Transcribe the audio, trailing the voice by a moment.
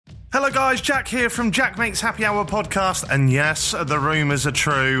Hello guys, Jack here from Jack Makes Happy Hour podcast, and yes, the rumours are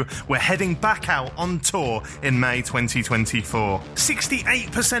true. We're heading back out on tour in May 2024.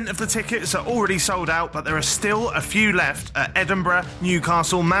 68% of the tickets are already sold out, but there are still a few left at Edinburgh,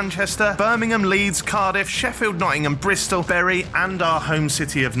 Newcastle, Manchester, Birmingham, Leeds, Cardiff, Sheffield, Nottingham, Bristol, Bury, and our home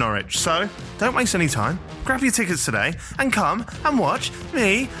city of Norwich. So, don't waste any time. Grab your tickets today and come and watch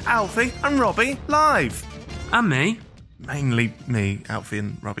me, Alfie, and Robbie live. And me. Mainly me, Alfie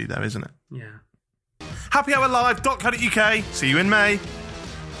and Robbie there, isn't it? Yeah. happyhourlive.co.uk. See you in May.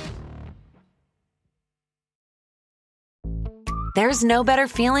 There's no better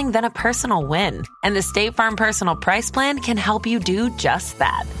feeling than a personal win. And the State Farm Personal Price Plan can help you do just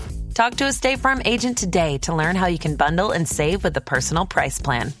that. Talk to a State Farm agent today to learn how you can bundle and save with the Personal Price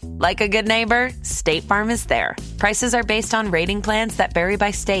Plan. Like a good neighbor, State Farm is there. Prices are based on rating plans that vary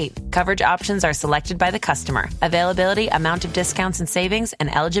by state. Coverage options are selected by the customer. Availability, amount of discounts and savings,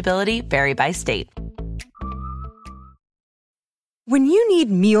 and eligibility vary by state. When you need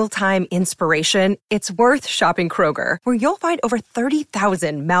mealtime inspiration, it's worth shopping Kroger, where you'll find over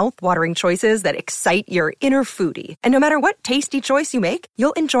 30,000 mouth-watering choices that excite your inner foodie. And no matter what tasty choice you make,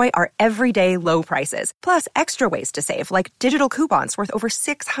 you'll enjoy our everyday low prices, plus extra ways to save, like digital coupons worth over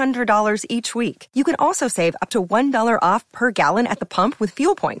 $600 each week. You can also save up to $1 off per gallon at the pump with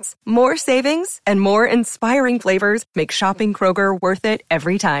fuel points. More savings and more inspiring flavors make shopping Kroger worth it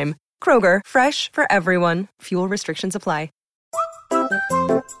every time. Kroger, fresh for everyone. Fuel restrictions apply.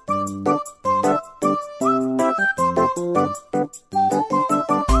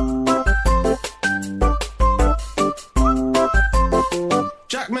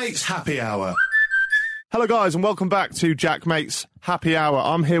 Jack Makes Happy Hour. Hello guys, and welcome back to Jack Makes Happy Hour.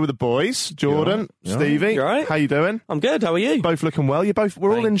 I'm here with the boys, Jordan, Stevie. You all right? How you doing? I'm good. How are you? Both looking well.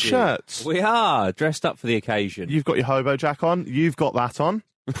 We're all in shirts. We are dressed up for the occasion. You've got your hobo jack on. You've got that on.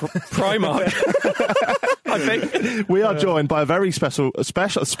 Primark. I think we are joined by a very special.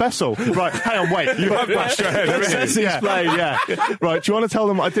 Right, hang on, wait. You have bashed your head. Yeah. Right, do you want to tell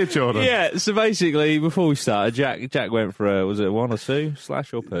them what I did, Jordan? Yeah. So basically, before we started, Jack went for was it one or two,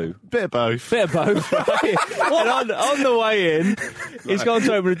 slash or poo? Bit of both. Right? And on the way in, he's gone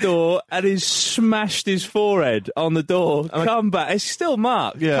to open the door and he's smashed his forehead on the door. Come back. It's still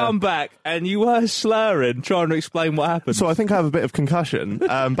marked. Yeah. Come back, and you were slurring, trying to explain what happened. So I think I have a bit of concussion,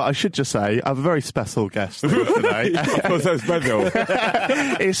 but I should just say I have a very special guest today. What's so special?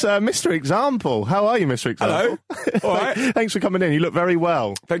 It's Mr. Example. How are you, Mr. Example? Hello. All right. Thanks for coming in. You look very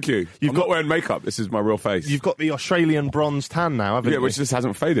well. Thank you. I'm not wearing makeup. This is my real face. You've got the Australian bronze tan now, haven't you? Yeah, which just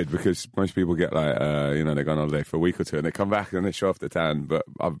hasn't faded because most people get like, they go on holiday for a week or two and they come back and they show off the tan. But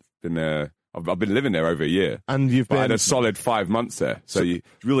I've been living there over a year. And you've been... I had a solid 5 months there. So you're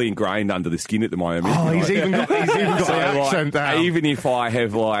really ingrained under the skin at the Miami. Oh, he's even got the accent down. Even if I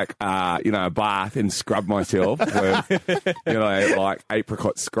have a bath and scrub myself with, like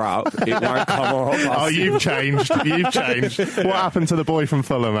apricot scrub, it won't come off. Oh, you've changed. What happened to the boy from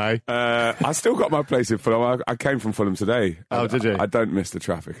Fulham, eh? I still got my place in Fulham. I came from Fulham today. Oh, did you? I don't miss the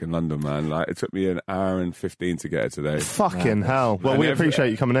traffic in London, man. Like, it took me an hour and 15 to get here today. Fucking hell. Well, we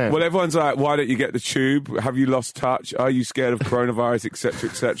appreciate you coming in. Well, everyone's like, why don't you get the tube? Have you lost touch? Are you scared of coronavirus, etc.,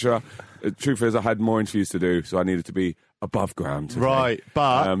 etc.? The truth is, I had more interviews to do, so I needed to be above ground today. Right,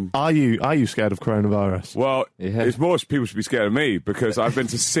 but are you scared of coronavirus? Well, it's more people should be scared of me because I've been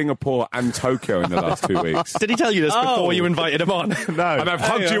to Singapore and Tokyo in the last 2 weeks. Did he tell you this before you invited him on? No. And I've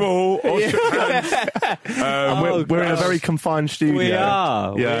hugged you all shook hands. We're in a very confined studio. We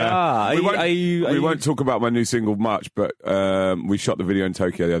are. Yeah. We won't talk about my new single much, but we shot the video in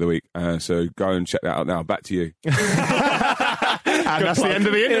Tokyo the other week, so go and check that out now. Back to you. And that's the end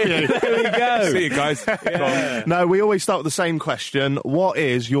of the interview. There we go. See you guys. Yeah. No, we always start with the same question. What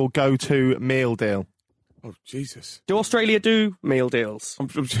is your go-to meal deal? Oh, Jesus. Do Australia do meal deals? I'm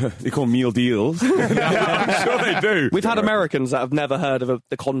sure they call meal deals. I'm sure they do. We've had Americans that have never heard of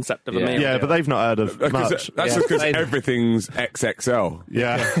the concept of a meal Yeah, deal. but they've not heard of much. That's because everything's XXL.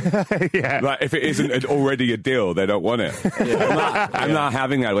 Yeah. Yeah. Like, if it isn't already a deal, they don't want it. I'm not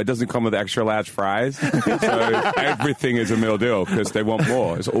having that. It doesn't come with extra large fries. So everything is a meal deal because they want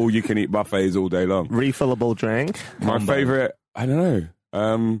more. It's all you can eat buffets all day long. Refillable drink. My favourite, I don't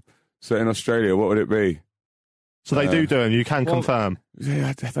know. So in Australia, what would it be? So they do them, you can confirm. Yeah,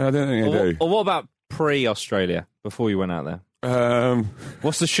 I don't think they do. Or what about pre-Australia, before you went out there?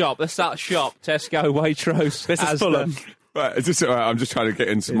 What's the shop? Let's start shop. Tesco, Waitrose. This is Fulham. Right, I'm just trying to get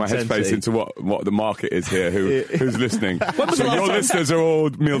into my headspace into what the market is here, who's listening. So your listeners are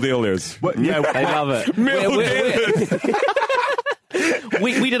all meal dealers. They love it. Meal dealers.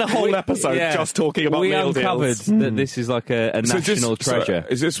 we did a whole episode just talking about we meal uncovered deals. that this is like a national treasure.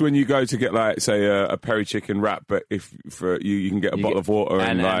 Is this when you go to get, like, say, a peri chicken wrap, but if for you can get a bottle of water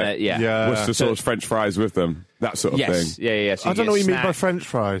and Worcester sauce French fries with them? That sort of thing. Yeah. So I don't know what you mean by French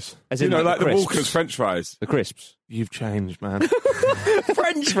fries. As You in know, like the crisps. Walker's French fries. The crisps. You've changed, man.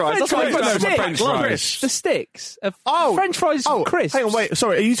 French fries. That's fries. like French French fries. fries. The sticks of Oh, French fries crisps. Hang on, wait.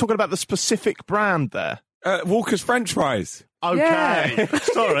 Sorry, are you talking about the specific brand there? Walker's French fries. Okay. Yeah.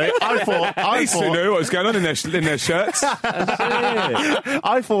 Sorry, I These two knew what was going on in their shirts.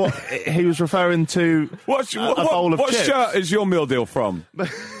 I thought he was referring to What bowl of chips. shirt is your meal deal from?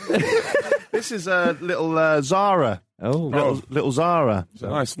 This is a little Zara. Oh, Little Zara.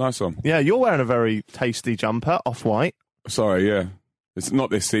 Nice one. Yeah, you're wearing a very tasty jumper, off-white. Sorry, yeah. It's not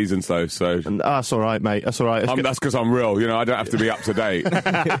this season, though, so... And that's all right, mate. That's all right. That's because I'm real, I don't have to be up to date.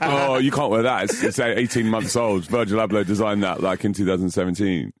 Oh, you can't wear that. It's 18 months old. Virgil Abloh designed that, like, in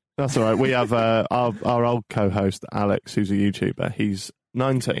 2017. That's all right. We have our old co-host, Alex, who's a YouTuber. He's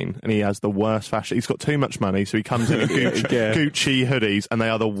 19 and he has the worst fashion. He's got too much money, so he comes in Gucci hoodies, and they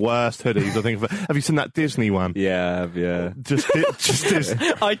are the worst hoodies. I think. Have you seen that Disney one? yeah. Just Disney.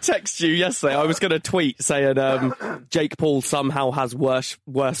 I texted you yesterday. I was going to tweet saying Jake Paul somehow has worse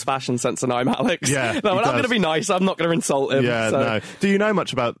fashion sense than I'm Alex. Yeah, no, he I'm does. going to be nice. I'm not going to insult him. Yeah, so. no. Do you know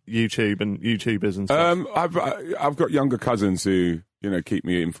much about YouTube and YouTubers and stuff? I've got younger cousins who keep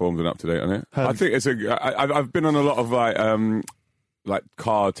me informed and up to date on it. I think I've been on a lot of like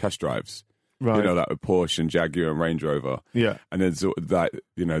car test drives. Right. Like with Porsche and Jaguar and Range Rover. Yeah. And then sort of that,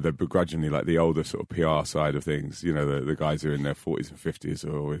 they're begrudgingly like the older sort of PR side of things. The guys who are in their 40s and 50s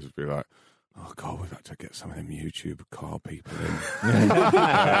will always be like, oh, God, we've got to get some of them YouTube car people in.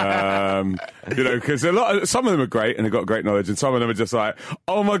 Because some of them are great and they've got great knowledge, and some of them are just like,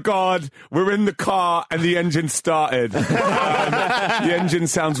 oh, my God, we're in the car and the engine started. The engine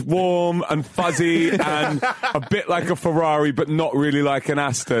sounds warm and fuzzy and a bit like a Ferrari, but not really like an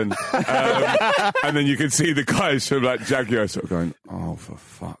Aston. And then you can see the guys from like Jaguar sort of going, oh, for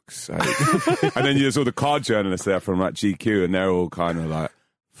fuck's sake. And then there's all the car journalists there from like GQ, and they're all kind of like,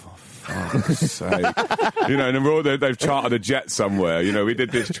 fuck's sake. And they've chartered a jet somewhere. We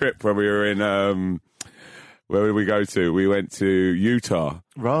did this trip when we were in, where did we go to? We went to Utah.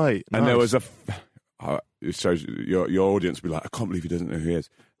 Right. And nice. there was it shows your audience will be like, I can't believe he doesn't know who he is.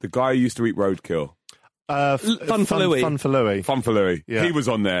 The guy who used to eat roadkill. Fun for Louis. Fun for Louis. Fun for Louis. Yeah. He was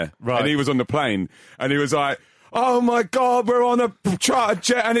on there. Right. And he was on the plane. And he was like, oh my God, we're on a chartered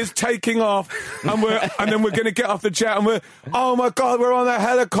jet and it's taking off, and then we're going to get off the jet and oh my God, we're on a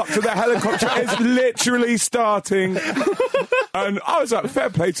helicopter. The helicopter is literally starting. And I was like, fair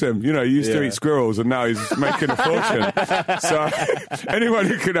play to him. He used to eat squirrels and now he's making a fortune. So anyone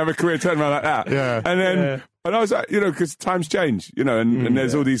who could have a career turn around like that. Yeah. And then. And I was like, because times change, and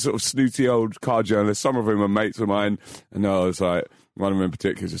there's all these sort of snooty old car journalists. Some of them are mates of mine. And I was like, one of them in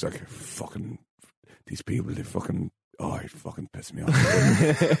particular is just like, fucking, these people, it fucking piss me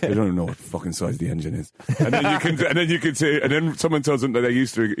off. They don't even know what fucking size the engine is. And then you can see, and then someone tells them that they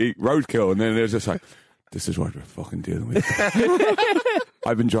used to eat roadkill, and then they're just like, this is what we're fucking dealing with.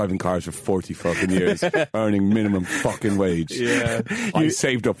 I've been driving cars for 40 fucking years, earning minimum fucking wage. Yeah. I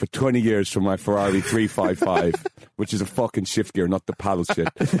saved up for 20 years from my Ferrari 355, which is a fucking shift gear, not the paddle shit.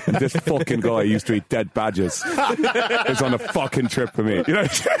 And this fucking guy used to eat dead badgers. Is on a fucking trip for me.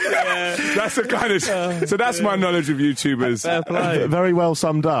 That's the kind of. So that's my knowledge of YouTubers. Very well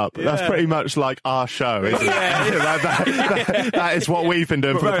summed up. Yeah. That's pretty much like our show, isn't it? That is what we've been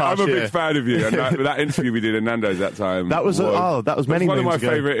doing for the past year. I'm a big fan of you, and that interview we did in Nando's that time. That was many one of my ago.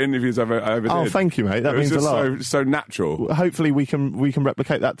 favourite interviews I've ever did. Oh, thank you, mate. That means a lot. So natural. Hopefully we can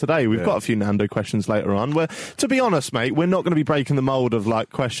replicate that today. We've got a few Nando questions later on. To be honest, mate, we're not going to be breaking the mould of like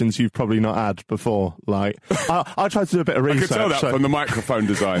questions you've probably not had before. Like I tried to do a bit of research. I could tell that from the microphone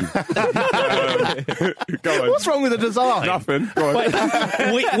design. Go on. What's wrong with the design? Nothing. Go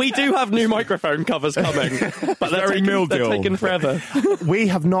on. we do have new microphone covers coming, but they're taking forever. We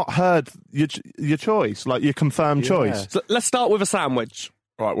have not heard your choice, like your confirmed choice. So let's start with a sandwich.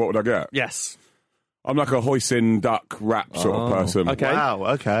 Right, what would I get? Yes. I'm like a hoisin duck wrap sort of person. Okay. Wow,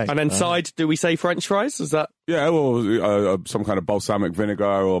 okay. And then side, do we say French fries? Is that? Yeah, well, some kind of balsamic vinegar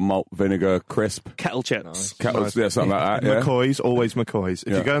or malt vinegar crisp. Kettle chips. Kettles, yeah, something like that. Yeah. McCoy's, always McCoy's.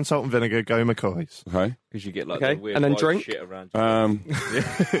 If you go on salt and vinegar, go McCoy's. Okay. Because you get like Okay, the weird and then white drink? shit around.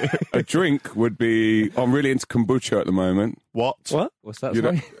 A drink would be. I'm really into kombucha at the moment. What? What's that? You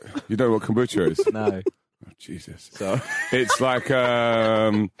Sorry? you know what kombucha is? No. Oh, Jesus. So It's like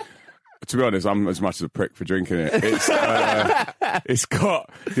to be honest, I'm as much as a prick for drinking it. It's got,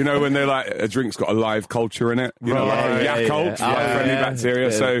 you know, when they're like, a drink's got a live culture in it. You know, like a Yakult, friendly bacteria.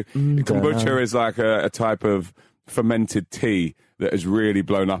 Yeah. So kombucha is like a type of fermented tea that has really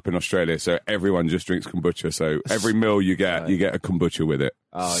blown up in Australia. So everyone just drinks kombucha. So every meal you get a kombucha with it.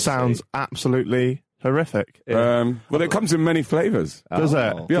 Sounds absolutely horrific. Well, it comes in many flavours. Does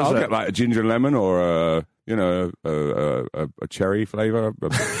it? Yeah, I'll get like a ginger lemon or a cherry flavour.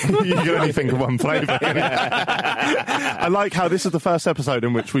 You can only think of one flavour. I like how this is the first episode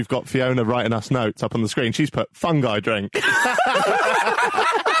in which we've got Fiona writing us notes up on the screen. She's put fungi drink.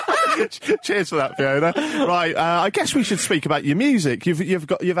 Cheers for that, Fiona. Right, I guess we should speak about your music.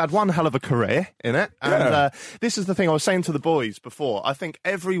 You've had one hell of a career in it, and this is the thing I was saying to the boys before. I think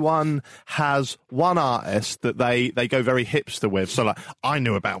everyone has one artist that they go very hipster with. So, like, I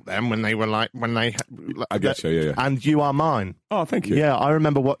knew about them when they. I guess so, yeah. And you are mine. Oh, thank you. Yeah, I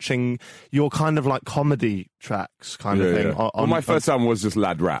remember watching your kind of like comedy tracks kind of thing. Yeah. Well, my first album was just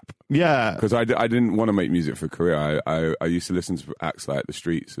lad rap. Yeah. Because I didn't want to make music for a career. I used to listen to acts like The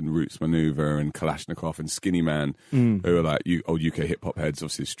Streets and Roots Maneuver and Kalashnikov and Skinny Man, who were like old UK hip-hop heads.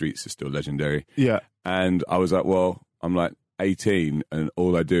 Obviously, The Streets is still legendary. Yeah. And I was like, well, I'm like 18 and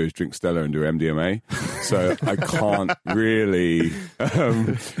all I do is drink Stella and do MDMA. So I can't really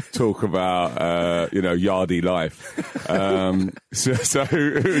talk about, yardie life. So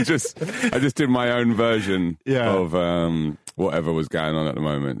it was I just did my own version of whatever was going on at the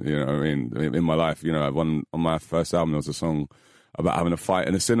moment. You know what I mean? In my life, you know, on my first album, there was a song about having a fight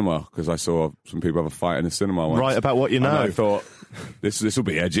in a cinema because I saw some people have a fight in a cinema once. Right, about what you know. And I thought, this will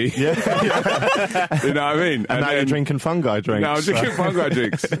be edgy. Yeah. You know what I mean? And now you're drinking fungi drinks. No, I'm drinking fungi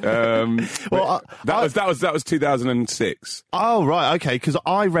drinks. That was 2006. Oh, right, okay, because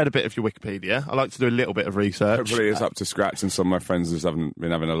I read a bit of your Wikipedia. I like to do a little bit of research. Hopefully it's up to scratch and some of my friends just haven't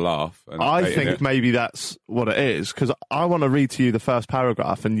been having a laugh. And I think maybe that's what it is, because I want to read to you the first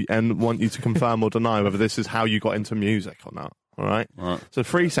paragraph and want you to confirm or deny whether this is how you got into music or not. All right. So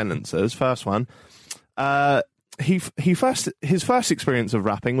 3 sentences. First one. His first experience of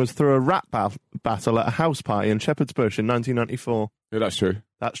rapping was through a rap battle at a house party in Shepherd's Bush in 1994. Yeah, that's true.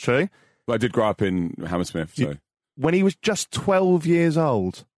 That's true. But I did grow up in Hammersmith, so. When he was just 12 years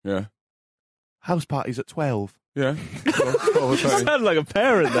old. Yeah. House parties at 12. Yeah. You sound like a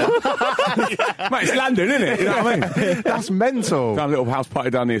parent there. Mate, it's London, isn't it? You know what I mean? That's mental. Done a little house party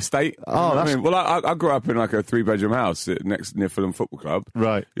down the estate. Oh, that's... I mean? Well, I grew up in like a 3-bedroom house near Fulham Football Club.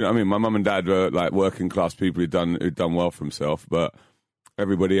 Right. You know what I mean? My mum and dad were like working class people who'd done well for themselves, but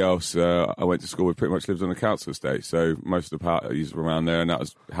everybody else I went to school with pretty much lived on a council estate. So most of the parties were around there, and that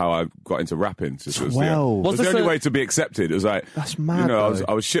was how I got into rapping. So it was the only way to be accepted. It was like, that's mad. You know,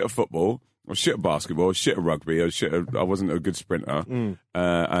 I was shit at football. I was shit at basketball, I was shit at rugby, I wasn't a good sprinter,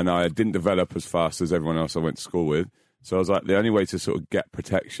 and I didn't develop as fast as everyone else I went to school with. So I was like, the only way to sort of get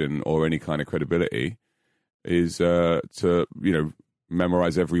protection or any kind of credibility is to, you know,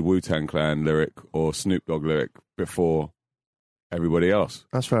 memorize every Wu-Tang Clan lyric or Snoop Dogg lyric before everybody else.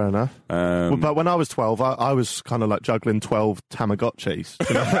 That's fair enough. But when I was 12, I was kind of like juggling 12 Tamagotchis.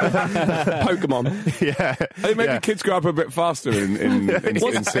 You know? Pokemon. Yeah. I think maybe kids grow up a bit faster in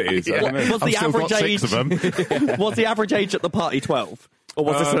cities. I don't know. Was the average age? 6 of them. Was the average age at the party 12? Or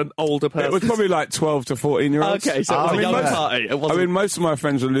was this an older person? It was probably like 12 to 14-year-olds. Okay, so it was a young party. I mean, most of my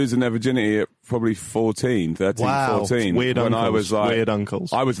friends were losing their virginity at probably 13, 14. Weird when uncles. I was like, weird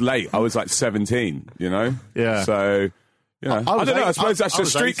uncles. I was late. I was like 17, you know? Yeah. So, you know, I don't know. I suppose that's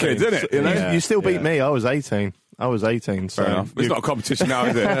just street 18. kids, isn't it? You know? You still beat me. I was 18. So fair enough. It's not a competition now,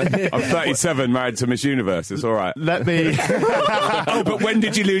 is it? I'm 37, married to Miss Universe. It's all right. Let me... Oh, but when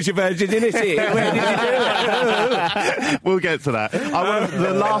did you lose your virginity? Where did you do it? We'll get to that. The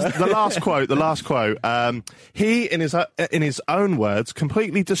last quote. He, in his own words,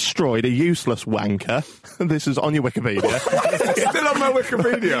 completely destroyed a useless wanker. This is on your Wikipedia. Still on my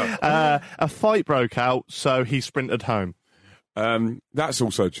Wikipedia. A fight broke out, so he sprinted home. That's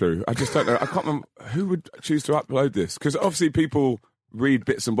also true. I just don't know. I can't remember who would choose to upload this, because obviously people read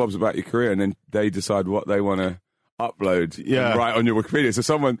bits and bobs about your career and then they decide what they want to upload and write on your Wikipedia.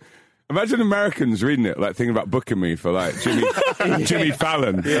 So imagine Americans reading it, like thinking about booking me for like Jimmy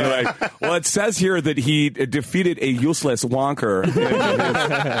Fallon. Yeah. Like, well, it says here that he defeated a useless wonker.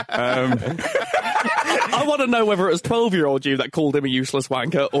 I want to know whether it was 12-year-old you that called him a useless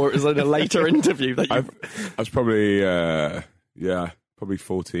wanker, or it was in a later interview that you... I was probably, probably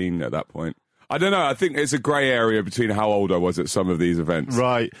 14 at that point. I don't know. I think it's a grey area between how old I was at some of these events.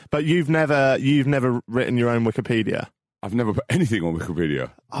 Right, but you've never written your own Wikipedia. I've never put anything on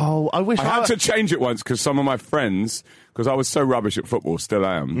Wikipedia. Oh, I wish I had to change it once because some of my friends, because I was so rubbish at football, still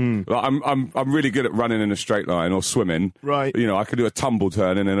am. Like, I'm really good at running in a straight line or swimming. Right. You know, I could do a tumble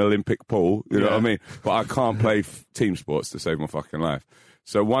turn in an Olympic pool. You know what I mean? But I can't play team sports to save my fucking life.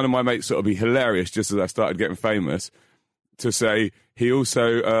 So one of my mates thought it'd be hilarious, just as I started getting famous, to say he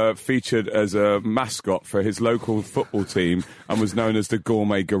also featured as a mascot for his local football team and was known as the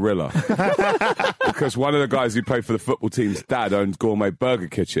Gourmet Gorilla. Because one of the guys who played for the football team's dad owned Gourmet Burger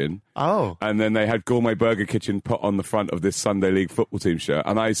Kitchen. Oh. And then they had Gourmet Burger Kitchen put on the front of this Sunday League football team shirt.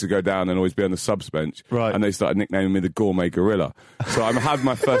 And I used to go down and always be on the subs bench. Right. And they started nicknaming me the Gourmet Gorilla. So I had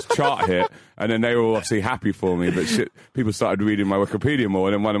my first chart hit, and then they were obviously happy for me. But shit, people started reading my Wikipedia more.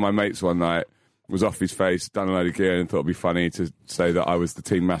 And then one of my mates one night was off his face, done a load of gear, and thought it'd be funny to say that I was the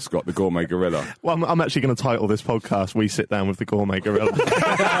team mascot, the Gourmet Gorilla. Well, I'm actually going to title this podcast "We Sit Down with the Gourmet Gorilla."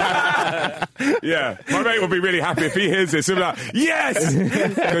 Yeah, my mate will be really happy if he hears this. He'll be like, yes!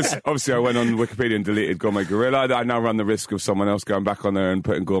 Because obviously I went on Wikipedia and deleted Gourmet Gorilla. I now run the risk of someone else going back on there and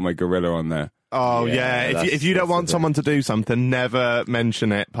putting Gourmet Gorilla on there. Oh, yeah. If you don't want someone to do something, never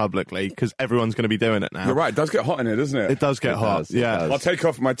mention it publicly, because everyone's going to be doing it now. You're right, it does get hot in here, doesn't it? It does get hot, yeah. I'll take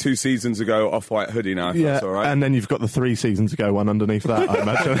off my 2 seasons ago off-white hoodie now, if that's all right. And then you've got the 3 seasons ago one underneath that, I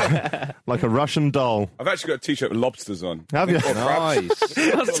imagine. Like a Russian doll. I've actually got a T-shirt with lobsters on. Have you? Nice.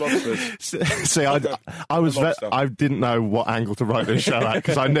 See, I didn't know what angle to write this show at,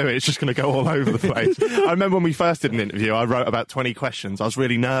 because I knew it's just going to go all over the place. I remember when we first did an interview, I wrote about 20 questions. I was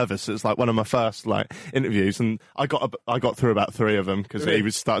really nervous. It was like one of my first interviews, and I got through about 3 of them, because he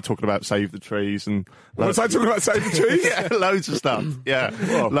started talking about Save the Trees and Was I talking about Save the Trees? yeah, loads of stuff. Yeah,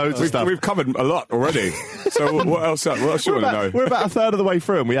 loads of stuff. We've covered a lot already. So what else? What else you want to know? We're about a third of the way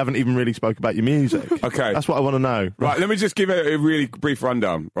through, and we haven't even really spoke about your music. Okay, that's what I want to know. Right, let me just give it a really brief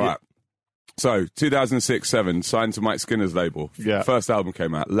rundown. Right. Yeah. So, 2006-07, signed to Mike Skinner's label. Yeah. First album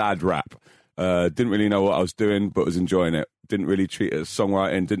came out, Lad Rap. Didn't really know what I was doing, but was enjoying it. Didn't really treat it as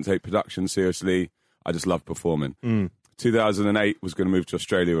songwriting, didn't take production seriously. I just loved performing. 2008 was going to move to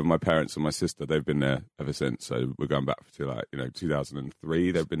Australia with my parents and my sister. They've been there ever since. So we're going back to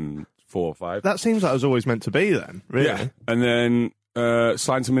 2003. They've been 4 or 5. That seems like it was always meant to be then, really. Yeah. And then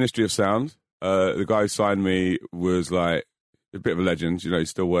signed to Ministry of Sound. The guy who signed me was like a bit of a legend. You know, he's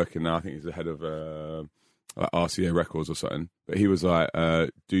still working now. I think he's the head of RCA Records or something. But he was like,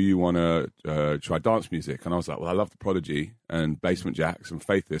 do you want to try dance music? And I was like, well, I love The Prodigy and Basement Jaxx and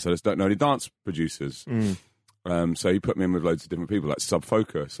Faithless. I just don't know any dance producers. So he put me in with loads of different people like Sub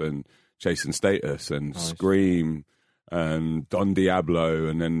Focus and Jason Status and Scream and Don Diablo.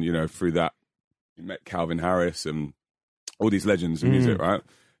 And then, you know, through that, you met Calvin Harris and all these legends in music, right?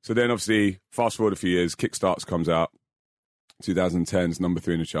 So then obviously, fast forward a few years, Kickstarts comes out. 2010's number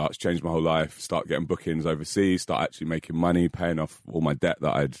 3 in the charts, changed my whole life, start getting bookings overseas, start actually making money, paying off all my debt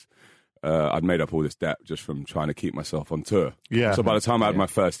that I'd made up all this debt just from trying to keep myself on tour. Yeah. So by the time I had my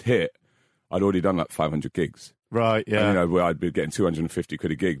first hit, I'd already done like 500 gigs. Right, yeah. And, you know, where I'd be getting 250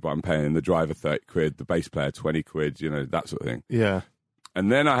 quid a gig, but I'm paying the driver 30 quid, the bass player 20 quid, you know, that sort of thing. Yeah.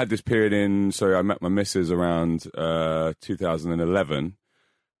 And then I had this period I met my missus around 2011,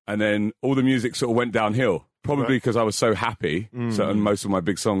 and then all the music sort of went downhill. Probably because I was so happy. So, and most of my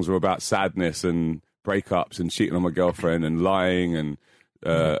big songs were about sadness and breakups and cheating on my girlfriend and lying and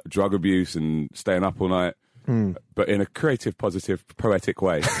drug abuse and staying up all night. But in a creative, positive, poetic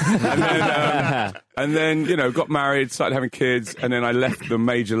way. And then, you know, got married, started having kids, and then I left the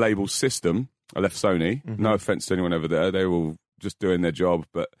major label system. I left Sony. No offense to anyone over there. They were all just doing their job,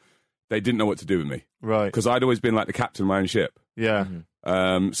 but they didn't know what to do with me. Right. Because I'd always been like the captain of my own ship. Yeah.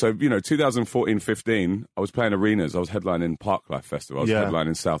 So, you know, 2014-15, I was playing arenas. I was headlining Parklife Festival. I was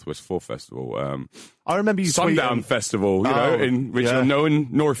headlining Southwest 4 Festival. I remember you Sundown tweeting... Festival, you know, in Richmond, in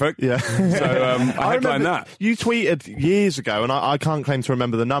Norfolk. Yeah. So I headlined that. You tweeted years ago, and I can't claim to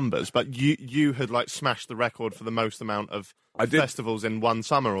remember the numbers, but you had like smashed the record for the most amount of festivals in one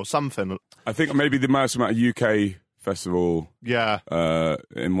summer or something. I think maybe the most amount of UK festival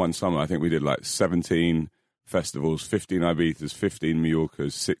in one summer. I think we did like 17 festivals, 15 Ibizas, 15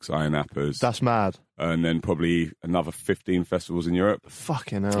 Mallorcas, 6 Iron Appas. That's mad. And then probably another 15 festivals in Europe.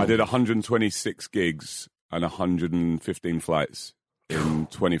 Fucking hell. I did 126 gigs and 115 flights in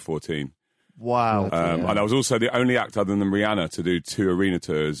 2014. Wow. And I was also the only act other than Rihanna to do 2 arena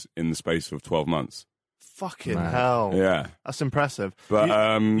tours in the space of 12 months. Fucking hell. Yeah. That's impressive.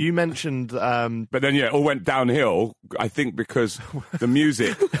 But you mentioned... but then, it all went downhill, I think, because the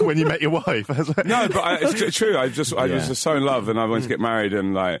music... when you met your wife. No, but it's true. I was just so in love, and I wanted to get married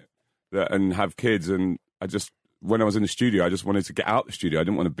and and have kids, and I just when I was in the studio, I just wanted to get out the studio. I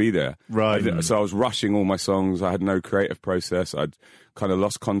didn't want to be there. Right. So I was rushing all my songs. I had no creative process. I'd kind of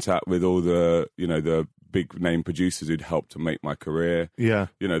lost contact with all the, the big name producers who'd helped to make my career. Yeah.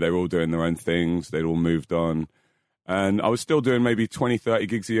 They were all doing their own things. They'd all moved on. And I was still doing maybe 20, 30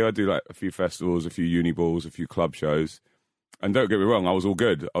 gigs a year. I'd do like a few festivals, a few uni balls, a few club shows. And don't get me wrong, I was all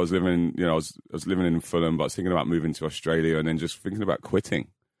good. I was living, I was living in Fulham, but I was thinking about moving to Australia and then just thinking about quitting.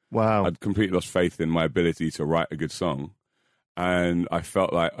 Wow. I'd completely lost faith in my ability to write a good song. And I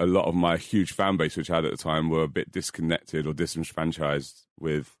felt like a lot of my huge fan base, which I had at the time, were a bit disconnected or disenfranchised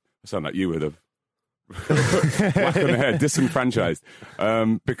with, I sound like you would have. Whack on the head, disenfranchised.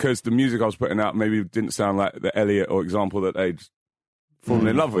 Because the music I was putting out maybe didn't sound like the Elliot or Example that they'd fallen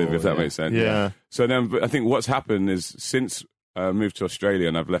in love with, if that makes sense. Yeah. So then I think what's happened is since I moved to Australia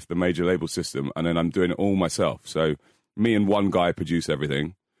and I've left the major label system and then I'm doing it all myself. So me and one guy produce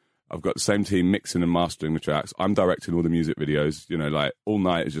everything. I've got the same team mixing and mastering the tracks. I'm directing all the music videos. Like all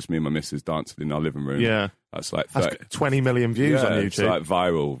night is just me and my missus dancing in our living room. Yeah. That's like 20 million views on YouTube. It's like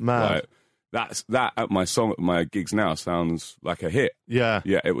viral. Mad. That at my gigs now sounds like a hit. Yeah.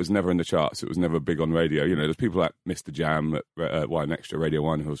 Yeah, it was never in the charts. It was never big on radio. There's people like Mr. Jam at One Extra Radio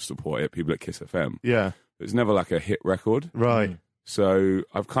 1 who'll support it, people at Kiss FM. Yeah. It's never like a hit record. Right. So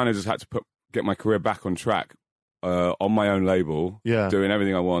I've kind of just had to get my career back on track on my own label, doing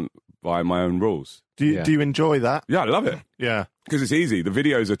everything I want by my own rules. Do you enjoy that? Yeah, I love it. Yeah. Because it's easy. The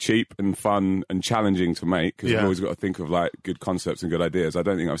videos are cheap and fun and challenging to make because you've always got to think of like good concepts and good ideas. I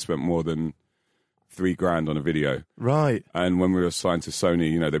don't think I've spent more than $3,000 on a video. Right. And when we were signed to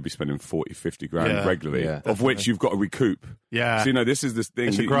Sony, they'd be spending 40, 50 grand regularly, of which you've got to recoup. Yeah. So, this is this thing.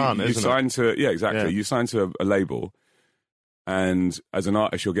 It's a grant, you isn't sign it? to, yeah, exactly. Yeah. You sign to a label and as an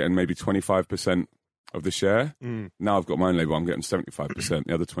artist, you're getting maybe 25% of the share. Now I've got my own label, I'm getting 75%.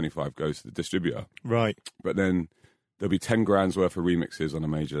 The other 25 goes to the distributor. Right. But then there'll be 10 grand's worth of remixes on a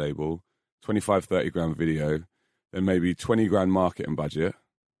major label, 25, 30 grand video, then maybe 20 grand marketing budget.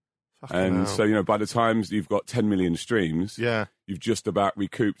 And so, by the time you've got 10 million streams, you've just about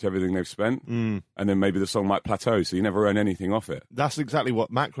recouped everything they've spent. And then maybe the song might plateau, so you never earn anything off it. That's exactly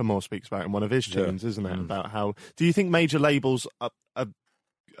what Macklemore speaks about in one of his tunes, isn't it? About how... Do you think major labels are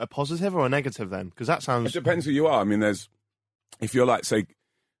a positive or a negative then? Because that sounds... It depends who you are. I mean, if you're like, say,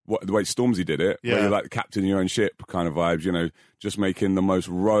 the way Stormzy did it, where you're like the captain of your own ship kind of vibes, just making the most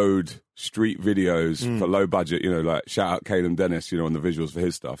road street videos for low budget, like shout out Caleb Dennis, on the visuals for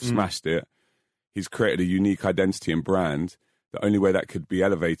his stuff, smashed it. He's created a unique identity and brand. The only way that could be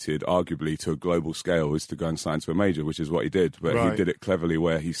elevated, arguably, to a global scale is to go and sign to a major, which is what he did. But he did it cleverly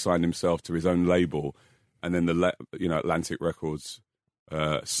where he signed himself to his own label and then Atlantic Records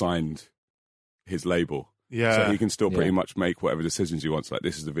signed his label. Yeah. So he can still pretty much make whatever decisions he wants. Like,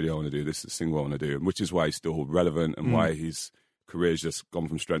 this is the video I want to do, this is the single I want to do, which is why he's still relevant and why his career's just gone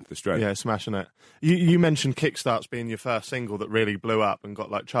from strength to strength. Yeah, smashing it. You mentioned Kickstarts being your first single that really blew up and got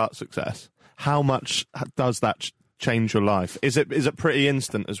like chart success. How much does that change your life? Is it pretty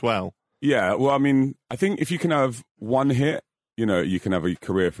instant as well? Yeah, well, I mean, I think if you can have one hit, you can have a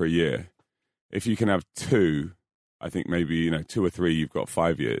career for a year. If you can have two, I think maybe, 2 or 3, you've got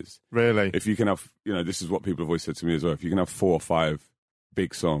 5 years. Really? If you can have, this is what people have always said to me as well, if you can have 4 or 5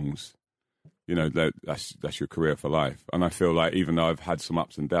 big songs, that's your career for life. And I feel like even though I've had some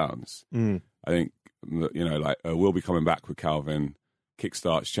ups and downs, I think, We'll Be Coming Back with Calvin,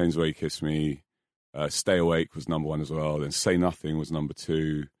 Kickstarts, Change the Way You Kiss Me, Stay Awake was number 1 as well, then Say Nothing was number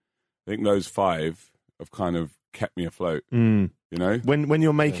 2. I think those 5 have kind of kept me afloat. When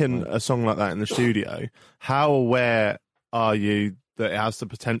you're making a song like that in the studio, how aware are you that it has the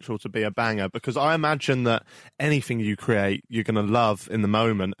potential to be a banger? Because I imagine that anything you create, you're going to love in the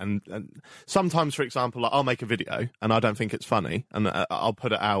moment. And sometimes, for example, I'll make a video and I don't think it's funny, and I'll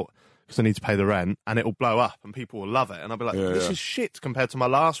put it out because I need to pay the rent, and it will blow up and people will love it. And I'll be like, this is shit compared to my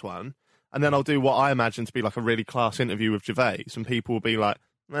last one. And then I'll do what I imagine to be like a really class interview with Gervais, and people will be like,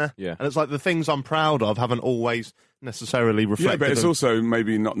 yeah. And it's like the things I'm proud of haven't always necessarily reflected. Yeah, but it's also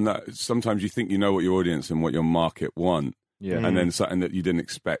maybe not. Sometimes you think you know what your audience and what your market want, and then something that you didn't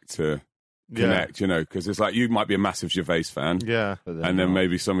expect to connect. Because it's like you might be a massive Gervais fan, and then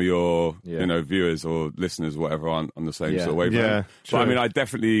maybe some of your viewers or listeners, or whatever, aren't on the same sort of wavelength. Yeah, but I mean, I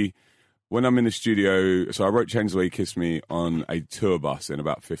definitely. When I'm in the studio, so I wrote Change the Way You Kiss Me on a tour bus in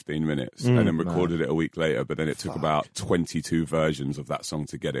about 15 minutes and then recorded it a week later, but then it took about 22 versions of that song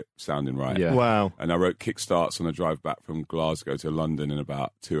to get it sounding right. Yeah. Wow. And I wrote Kickstarts on a drive back from Glasgow to London in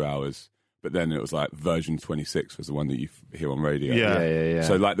about 2 hours. But then it was like version 26 was the one that you hear on radio. Yeah.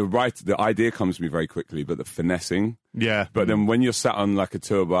 So like the idea comes to me very quickly, but the finessing. Yeah. But then when you're sat on like a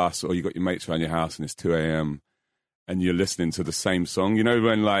tour bus or you got your mates around your house and it's 2 a.m., and you're listening to the same song. You know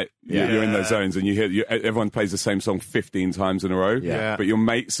when like you're in those zones and you hear everyone plays the same song 15 times in a row, but your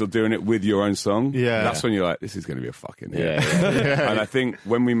mates are doing it with your own song. Yeah, that's when you're like, this is going to be a fucking hit. And I think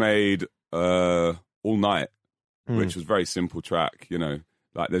when we made All Night, which was a very simple track, you know,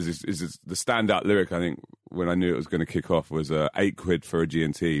 like there's this the standout lyric I think when I knew it was going to kick off was £8 for a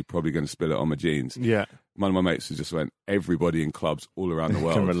G&T, probably going to spill it on my jeans. Yeah. One of my mates just went, everybody in clubs all around the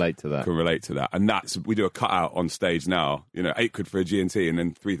world can relate to that. And we do a cutout on stage now, you know, £8 for a G&T and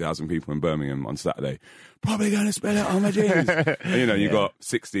then 3,000 people in Birmingham on Saturday. Probably going to spill it on my jeans. And, you know, you've got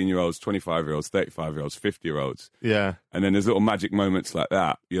 16-year-olds, 25-year-olds, 35-year-olds, 50-year-olds. Yeah. And then there's little magic moments like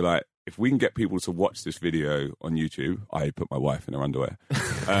that. You're like, if we can get people to watch this video on YouTube, I put my wife in her underwear.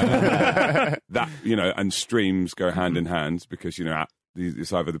 That, you know, and streams go hand in hand because, you know,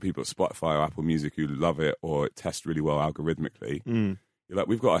 it's either the people at Spotify or Apple Music who love it or it tests really well algorithmically. You're like,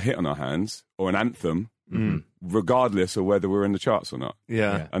 we've got a hit on our hands or an anthem, regardless of whether we're in the charts or not.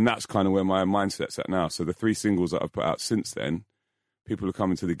 Yeah. And that's kind of where my mindset's at now. So the 3 singles that I've put out since then, people are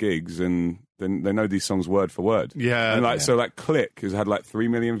coming to the gigs and then they know these songs word for word. Yeah. And so like Click has had like 3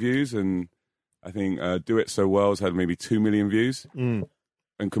 million views and I think Do It So Well has had maybe 2 million views.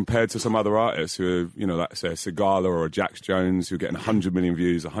 And compared to some other artists who are, you know, like say a Sigala or a Jax Jones who are getting 100 million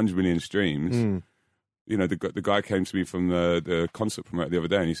views, 100 million streams, you know, the guy came to me from the concert promoter the other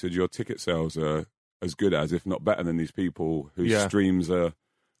day and he said, your ticket sales are as good as, if not better than these people whose streams are,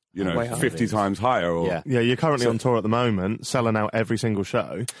 you know, 50 times higher. Or, you're currently on tour at the moment, selling out every single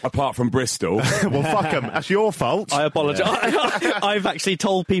show. Apart from Bristol. Well, fuck them. That's your fault. I apologise. I've actually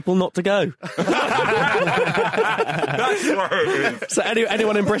told people not to go. That's right. So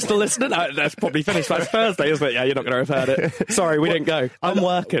anyone in Bristol listening? That's probably finished. That's Thursday, isn't it? Yeah, you're not going to have heard it. Sorry, we didn't go. I'm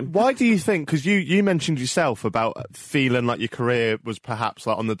working. Why do you think, because you mentioned yourself about feeling like your career was perhaps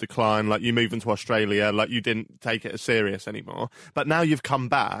like on the decline, like you moving to Australia, like you didn't take it as serious anymore, but now you've come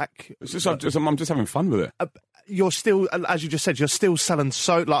back. It's just, I'm just having fun with it. You're still, as you just said, you're still selling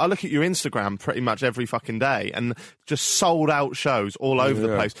like I look at your Instagram pretty much every fucking day and just sold out shows all over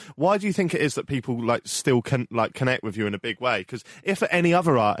the place. Why do you think it is that people like still can like connect with you in a big way? Because if any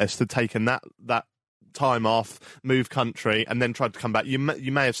other artist had taken that time off, moved country, and then tried to come back, you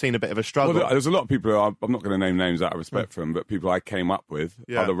may have seen a bit of a struggle. Well, there's a lot of people, I'm not going to name names out of respect for them, but people I came up with,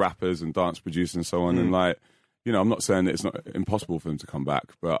 other rappers and dance producers and so on, and like, you know, I'm not saying that it's not impossible for them to come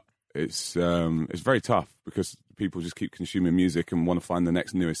back, but it's very tough because people just keep consuming music and want to find the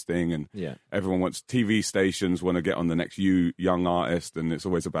next newest thing, and everyone wants, TV stations want to get on the next young artist, and it's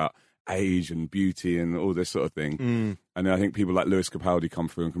always about age and beauty and all this sort of thing. And I think people like Lewis Capaldi come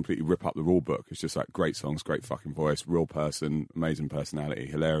through and completely rip up the rule book. It's just like great songs, great fucking voice, real person, amazing personality,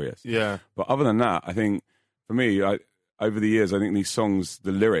 hilarious. Yeah. But other than that, I think for me, over the years, I think these songs,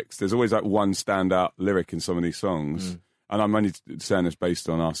 the lyrics, there's always like one standout lyric in some of these songs. And I'm only saying this based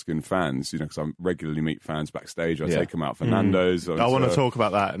on asking fans, you know, because I regularly meet fans backstage. I take them out for Nando's. I want to talk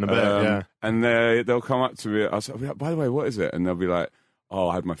about that in a bit, And they'll come up to me. I'll say, by the way, what is it? And they'll be like, oh,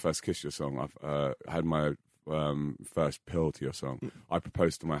 I had my first kiss to your song. I've had my first pill to your song. I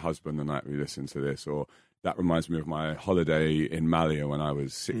proposed to my husband the night we listened to this. Or that reminds me of my holiday in Malia when I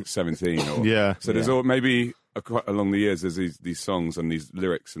was 17. Or, so there's all maybe... along the years, there's these songs and these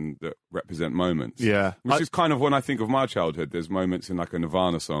lyrics and that represent moments. Yeah, which is kind of when I think of my childhood. There's moments in like a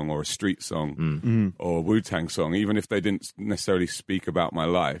Nirvana song or a Street song or a Wu-Tang song. Even if they didn't necessarily speak about my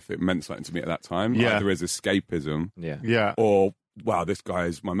life, it meant something to me at that time. Yeah, either as escapism. Yeah, or wow, this guy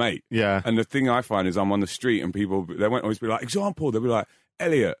is my mate. Yeah, and the thing I find is I'm on the street and people they won't always be like example. They'll be like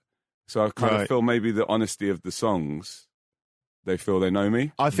Elliot. So I kind of feel maybe the honesty of the songs. They feel they know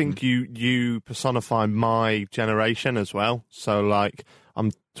me. I think you personify my generation as well. So, like,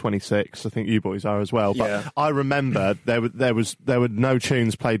 I'm 26. I think you boys are as well. But I remember there were no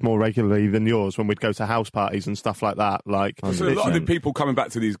tunes played more regularly than yours when we'd go to house parties and stuff like that. Like, so a lot of the people coming back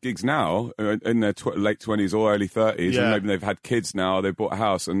to these gigs now in their late 20s or early 30s, and maybe they've had kids now. They bought a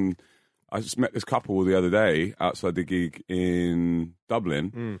house, and I just met this couple the other day outside the gig in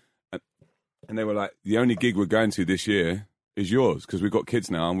Dublin, and they were like, "The only gig we're going to this year is yours because we've got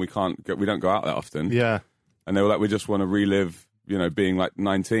kids now and we don't go out that often." Yeah. And they were like, we just want to relive, you know, being like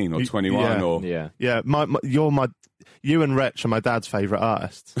 19 or 21 or... Yeah. You and Wretch are my dad's favourite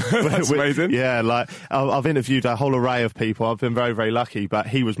artists. That's amazing. Yeah, like, I've interviewed a whole array of people. I've been very, very lucky, but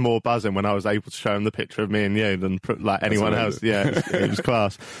he was more buzzing when I was able to show him the picture of me and you than like anyone else. Yeah, it was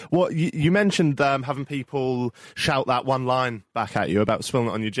class. What you mentioned having people shout that one line back at you about spilling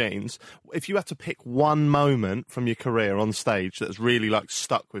it on your jeans. If you had to pick one moment from your career on stage that's really like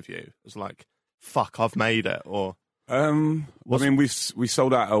stuck with you, it was like, fuck, I've made it, or... I mean, we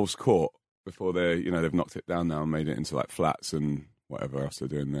sold out Earl's Court before they've knocked it down now and made it into like flats and whatever else they're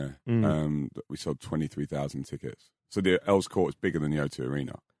doing there. We sold 23,000 tickets. So the Earls Court is bigger than the O2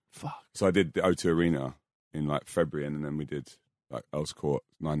 Arena. Fuck. So I did the O2 Arena in like February, and then we did like Earls Court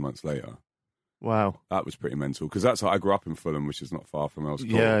 9 months later. Wow. That was pretty mental, because that's how I grew up in Fulham, which is not far from Earls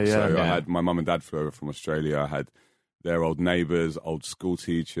Court. Yeah. I had my mum and dad flew over from Australia. I had their old neighbours, old school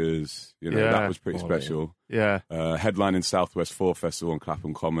teachers. That was pretty special. Yeah. Headlining Southwest 4 Festival on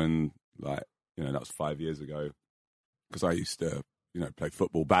Clapham Common, that was 5 years ago, because I used to play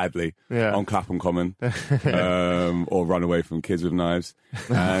football badly on Clapham Common, or run away from kids with knives.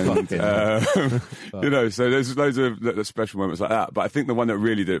 And, so there's loads of special moments like that. But I think the one that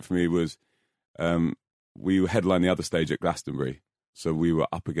really did it for me was we headlined the other stage at Glastonbury. So we were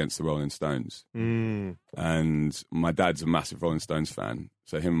up against the Rolling Stones. And my dad's a massive Rolling Stones fan.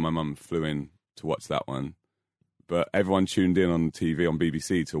 So him and my mum flew in to watch that one. But everyone tuned in on TV, on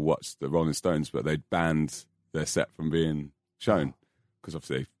BBC, to watch the Rolling Stones, but they'd banned their set from being shown. Because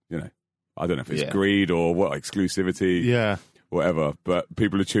obviously, I don't know if it's greed or what, exclusivity, whatever. But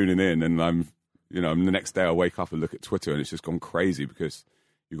people are tuning in, and I'm the next day I wake up and look at Twitter, and it's just gone crazy, because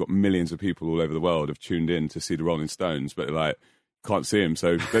you've got millions of people all over the world have tuned in to see the Rolling Stones, but they're like, can't see him,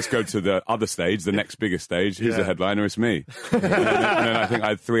 so let's go to the other stage, the next biggest stage. Here's the headliner, it's me. and then I think I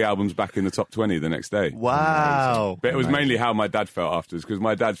had 3 albums back in the top 20 the next day. Wow. But it was mainly how my dad felt afterwards, because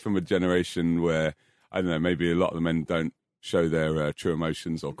my dad's from a generation where, I don't know, maybe a lot of the men don't show their true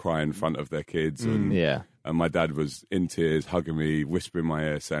emotions or cry in front of their kids. And my dad was in tears, hugging me, whispering in my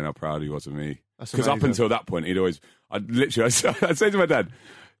ear, saying how proud he was of me. Because up until that point, I'd say to my dad,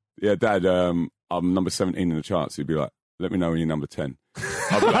 yeah, Dad, I'm number 17 in the charts. He'd be like, let me know when you're number 10.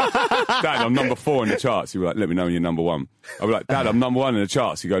 I'd be like, Dad, I'm number 4 in the charts. He'd be like, let me know when you're number 1. I'd be like, Dad, I'm number 1 in the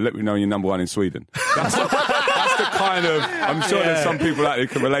charts. He'd go, let me know when you're number 1 in Sweden. That's the kind of, I'm sure there's some people out there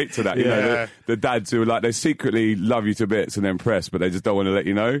who can relate to that. The dads who are like, they secretly love you to bits and they're impressed, but they just don't want to let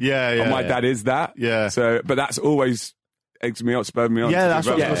you know. And my dad is that. So, but that's always eggs me up, spurred me on. Yeah, that's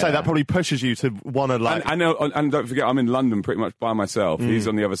what I was going to say. That probably pushes you to want to like. And don't forget, I'm in London pretty much by myself. He's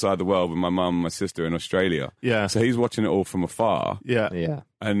on the other side of the world with my mum and my sister in Australia. Yeah. So he's watching it all from afar. Yeah.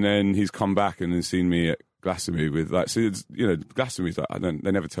 And then he's come back and has seen me at Glastonbury with Glastonbury's like,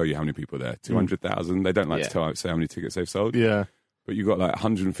 they never tell you how many people are there. 200,000. They don't like to say how many tickets they've sold. Yeah. But you've got like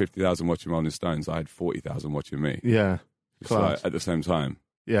 150,000 watching Rolling Stones. I had 40,000 watching me. Yeah. Like, at the same time.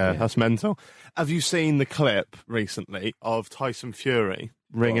 Yeah, that's mental. Have you seen the clip recently of Tyson Fury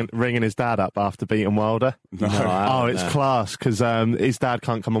ringing his dad up after beating Wilder? No. It's class, because his dad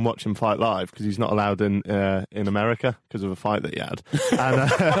can't come and watch him fight live because he's not allowed in America because of a fight that he had.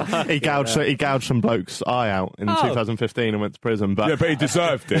 And he gouged some bloke's eye out in 2015 and went to prison. But he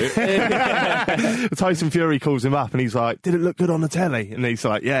deserved it. Tyson Fury calls him up and he's like, did it look good on the telly? And he's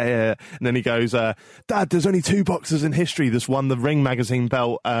like, yeah. And then he goes, Dad, there's only 2 boxers in history that's won the Ring magazine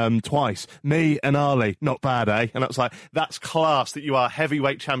belt twice. Me and Ali. Not bad, eh? And that's like, that's class that you are heavyweight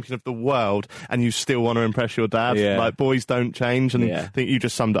champion of the world and you still want to impress your dad. Like, boys don't change. And I think you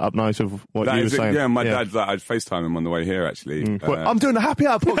just summed it up nice with what you were saying. Yeah, my dad's like, I'd FaceTime him on the way here, actually. Well, I'm doing a happy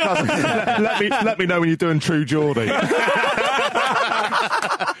hour podcast. let me know when you're doing True Geordie.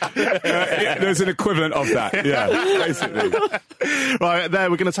 There's an equivalent of that, basically. Right, there,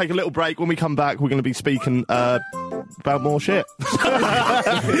 we're going to take a little break. When we come back, we're going to be speaking about more shit.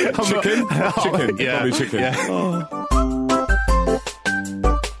 Chicken? Chicken. Yeah. Probably chicken. Yeah.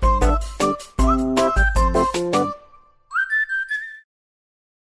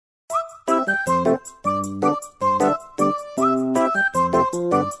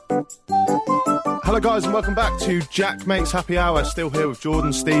 Hello guys and welcome back to Jack Makes Happy Hour. Still here with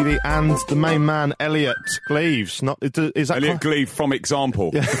Jordan, Stevie and the main man Elliot Gleaves. Is that Elliot Gleave from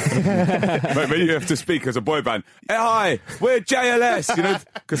Example. but you have to speak as a boy band. Hey, hi, we're JLS,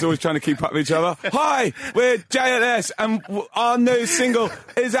 because they're always trying to keep up with each other. Hi, we're JLS and our new single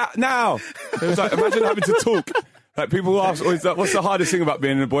is out now. It was like, imagine having to talk. Like, people ask, what's the hardest thing about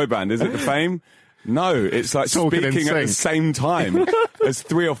being in a boy band? Is it the fame? No, it's like speaking at the same time as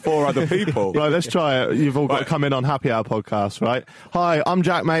 3 or 4 other people. Right, let's try it. You've all got to come in on Happy Hour podcast, right? Hi, I'm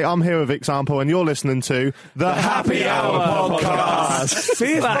Jack, mate. I'm here with Example, and you're listening to the Happy Hour podcast.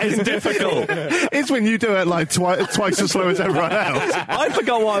 See, that is difficult. It's when you do it like twice as slow as everyone else. I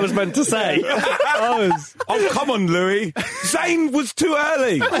forgot what I was meant to say. Oh, come on, Louis. Zayn was too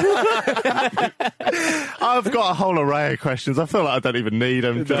early. I've got a whole array of questions. I feel like I don't even need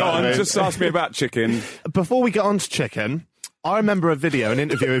them. Go on, just ask me about chicken. Before we get on to chicken, I remember a video, an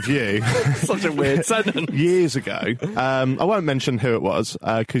interview of you Such a weird sentence. years ago. I won't mention who it was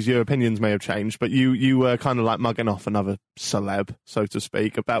because your opinions may have changed, but you were kind of like mugging off another celeb, so to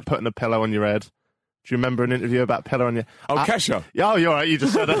speak, about putting a pillow on your head. Do you remember an interview about pillow on your... Oh, Kesha. Oh, you're right. You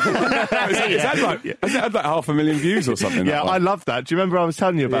just said that. Has it had like 500,000 views or something? Yeah, I love that. Do you remember I was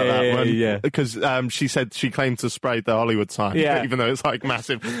telling you about that? Yeah. Because she said she claimed to spray the Hollywood sign, even though it's like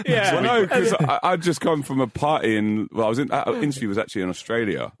massive. Yeah. Well, no, because I'd just come from a party I was in. That interview was actually in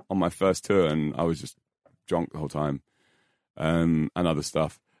Australia on my first tour, and I was just drunk the whole time, and other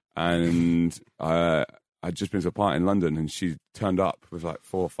stuff. And I'd just been to a party in London, and she turned up with like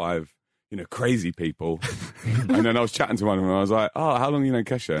 4 or 5, crazy people. And then I was chatting to one of them, and I was like, "Oh, how long you know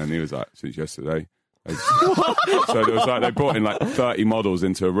Kesha?" And he was like, "Since yesterday." So there was like, they brought in like 30 models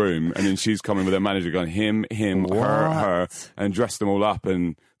into a room, and then she's coming with her manager going, him, her, and dressed them all up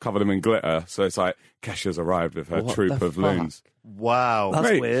and covered them in glitter. So it's like Kesha's arrived with her troupe of loons. Wow.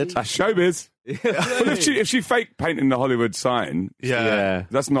 That's weird. That's showbiz. Well, if she fake painting the Hollywood sign, Yeah.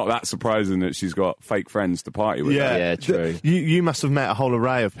 that's not that surprising that she's got fake friends to party with. her. Yeah, true. You must have met a whole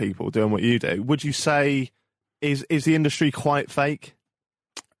array of people doing what you do. Would you say is the industry quite fake?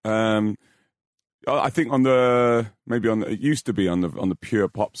 I think it used to be on the pure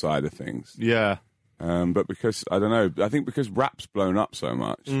pop side of things. Yeah. But because I don't know, I think because rap's blown up so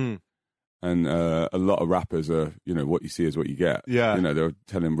much, and a lot of rappers are, what you see is what you get. Yeah. They're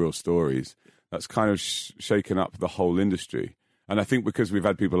telling real stories. That's kind of shaken up the whole industry. And I think because we've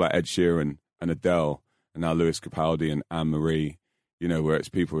had people like Ed Sheeran and Adele, and now Lewis Capaldi and Anne Marie, where it's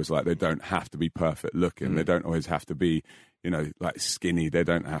people who's like they don't have to be perfect looking, they don't always have to be, like skinny, they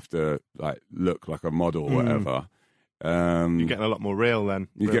don't have to like look like a model or whatever. You're getting a lot more real then.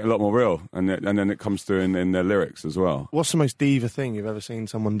 You get a lot more real, and then it comes through in their lyrics as well. What's the most diva thing you've ever seen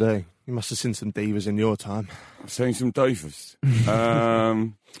someone do? You must have seen some divas in your time. I've seen some divas.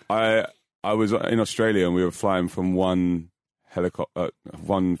 I was in Australia, and we were flying from one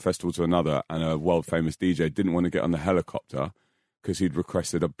festival to another, and a world famous DJ didn't want to get on the helicopter because he'd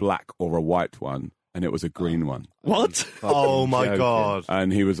requested a black or a white one, and it was a green one. What? Oh my God.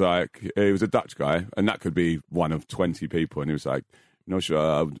 And he was like, he was a Dutch guy, and that could be one of 20 people. And he was like, no,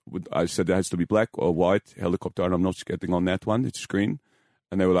 sure. I said there has to be black or white helicopter, and I'm not getting on that one. It's green.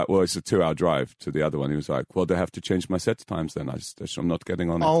 And they were like, well, it's a 2-hour drive to the other one. He was like, well, they have to change my set times then. I'm not getting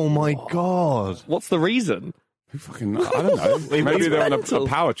on it. Oh my God. What's the reason? I don't know. Maybe they're on a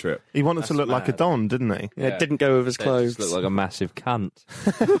power trip. He wanted to look like a Don, didn't he? Yeah, it didn't go with his clothes. Just looked like a massive cunt.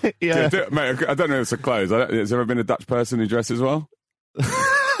 Yeah. Mate, I don't know if it's a clothes. Has there ever been a Dutch person who dresses well?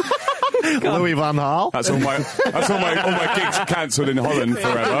 Louis van Gaal. That's all my gigs cancelled in Holland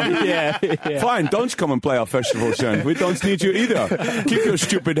forever. Yeah. Fine, don't come and play our festival, Sean. We don't need you either. Keep your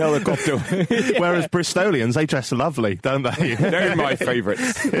stupid helicopter. Whereas Bristolians, they dress lovely, don't they? They're my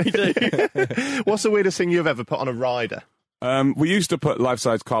favourites. What's the weirdest thing you've ever put on a rider? We used to put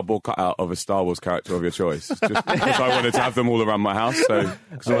life-size cardboard cutout of a Star Wars character of your choice, just because I wanted to have them all around my house. So,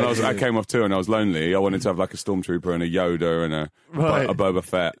 because when I came off tour and I was lonely, I wanted to have like a Stormtrooper and a Yoda and a Boba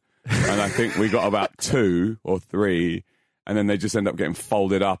Fett. And I think we got about 2 or 3, and then they just end up getting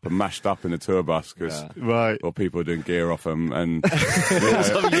folded up and mashed up in the tour bus because people are doing gear off them and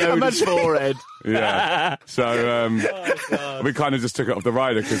Yoda's forehead. Yeah. So we kind of just took it off the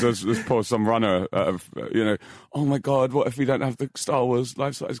rider because there's poor some runner, oh my God, what if we don't have the Star Wars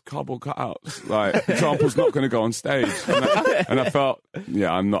life-size cardboard cutouts? Like, Trample's not going to go on stage. And I felt,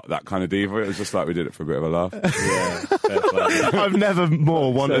 I'm not that kind of diva. It was just like we did it for a bit of a laugh. Yeah. I've never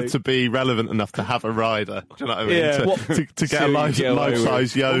more wanted to be relevant enough to have a rider. Do you know what I mean? Yeah. To get a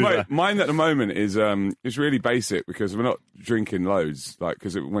life-size Yoda. Well, mine at the moment is really basic because we're not drinking loads. Like,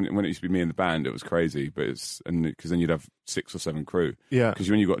 because when it used to be me and the band, it was crazy. But because then you'd have 6 or 7 crew. Yeah. Because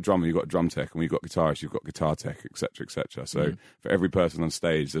when you've got a drummer, you've got drum tech, and when you've got guitarists, you've got guitar tech, etc., etc. So for every person on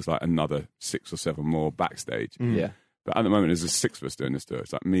stage, there's like another 6 or 7 more backstage. Yeah. But at the moment, there's 6 of us doing this tour.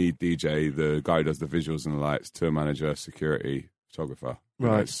 It's like me, DJ, the guy who does the visuals and the lights, tour manager, security, photographer.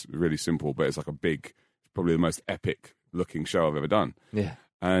 Right. It's really simple, but it's like probably the most epic looking show I've ever done. Yeah.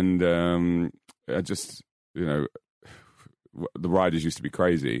 And I just, the riders used to be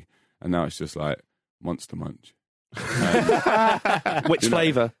crazy, and now it's just like Monster Munch. Which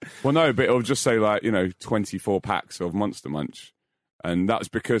flavour? Well, no, but it'll just say 24 packs of Monster Munch. And that's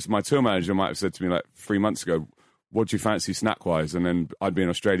because my tour manager might have said to me 3 months ago, what do you fancy snack-wise? And then I'd be in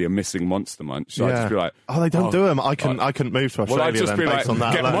Australia missing Monster Munch. So I'd just be like... Oh, they don't do them. I couldn't move to Australia I'd just be based on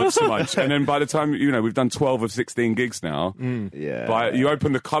that get Monster Munch. And then by the time, we've done 12 of 16 gigs now, you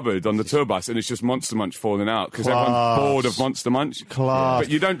open the cupboard on the tour bus and it's just Monster Munch falling out because everyone's bored of Monster Munch. Class. But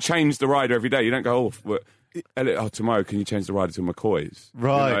you don't change the rider every day. You don't go, Elliot, tomorrow can you change the rider to McCoy's?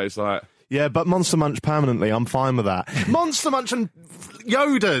 Right. You know, it's like, Yeah, but Monster Munch permanently, I'm fine with that. Monster Munch and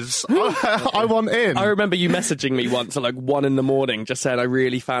Yodas, I want in. I remember you messaging me once at like 1 a.m, just saying I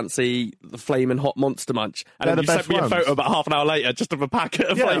really fancy the Flamin' Hot Monster Munch, and They're then the you best sent me ones. a photo about half an hour later, just of a packet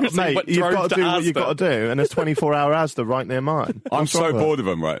of Flamin' mate, but you've drove got to do what you've Asda. got to do, and there's 24-hour Asda right near mine. I'm What's so wrong with bored of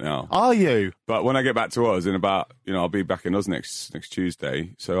them right now. it? Are you? But when I get back to Oz in about, I'll be back in Oz next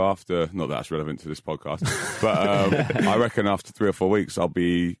Tuesday. So after, not that that's relevant to this podcast, but I reckon after 3 or 4 weeks, I'll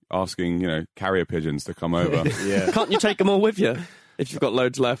be asking, carrier pigeons to come over. Yeah. Can't you take them all with you if you've got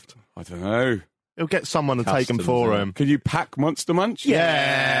loads left? I don't know. He'll get someone to take them Customs, for yeah. him. Can you pack Monster Munch?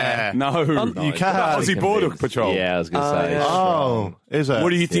 Yeah. No. You can. Aussie Border Patrol. Yeah, I was going to say. yeah. Oh, is it? What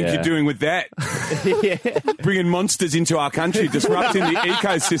do you think Yeah. you're doing with that? Bringing monsters into our country, disrupting the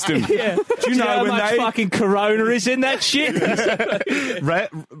ecosystem. Yeah. Do you know how when much they... fucking Corona is in that shit?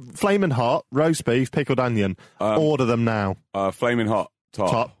 Flaming hot, roast beef, pickled onion. Order them now. Flaming Hot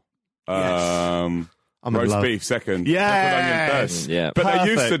top. I'm in Roast love. beef second. Yes. Pickled onion first. Yeah. But they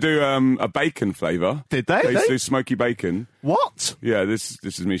used Perfect. to do a bacon flavour. Did they? They used to do smoky bacon. What? Yeah, this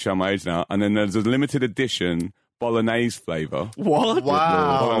is me showing my age now. And then there's a limited edition bolognese flavour. What?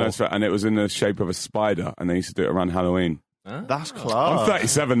 Wow. Bolognese, and it was in the shape of a spider, and they used to do it around Halloween. That's I'm class.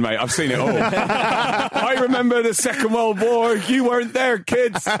 37, mate. I've seen it all. I remember the Second World War. You weren't there,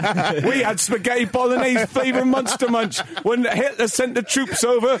 kids. We had spaghetti bolognese flavour Monster Munch. When Hitler sent the troops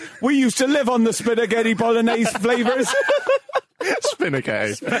over, we used to live on the spaghetti bolognese flavours.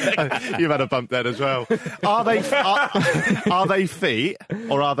 Spinacay. You've had a bump there as well. Are they feet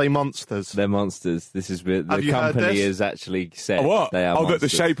or are they monsters? They're monsters. This is the Have you heard company this? has actually said What? they are The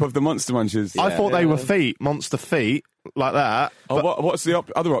monsters. shape of the Monster Munches. I thought they were feet, monster feet, like that. What's the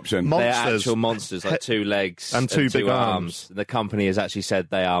other option? They're Monsters. actual monsters, like 2 legs And two big arms. The company has actually said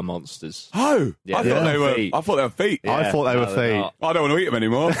they are monsters. Oh, Yeah, I they're thought they were. feet. I thought they were feet. I thought they were they're feet. not. I don't want to eat them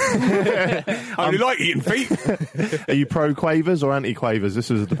anymore. I only like eating feet. Are you pro Quavers or anti Quavers?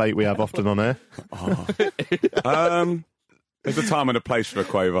 This is a debate we have often on here. There's a time and a place for a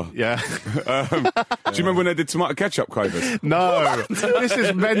quaver. Yeah. Do you remember when they did tomato ketchup quavers? No, this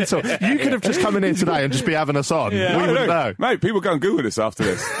is mental. You could have just come in here today and just be having us on. We wouldn't know. Mate, people go and Google this after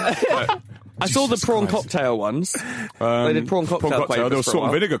this. I saw the prawn cocktail ones. They did prawn cocktail quavers There was for a salt and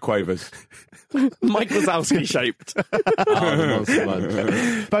while. vinegar quavers. Mike Wazowski shaped. Oh, the Monster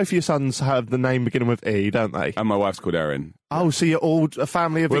Munch. Both your sons have the name beginning with E, don't they? And my wife's called Erin. Oh, so you're all a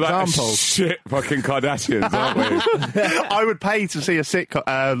family of We're like examples. shit fucking Kardashians, aren't we? I would pay to see a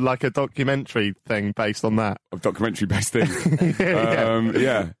sitcom, like a documentary thing based on that. A documentary-based thing.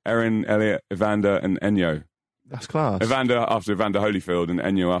 Yeah. Erin, Elliot, Evander, and Ennio. That's class. Evander after Evander Holyfield and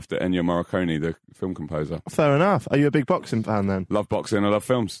Ennio after Ennio Morricone, the film composer. Fair enough. Are you a big boxing fan then? Love boxing, I love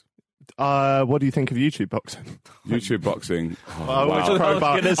films. What do you think of YouTube boxing? YouTube boxing. Oh, I always wow.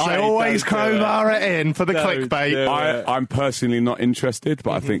 crowbar, I always crowbar it in for the clickbait. I'm personally not interested,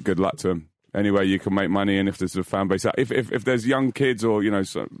 but I think good luck to them. Anyway, you can make money, and if there's a fan base, if there's young kids or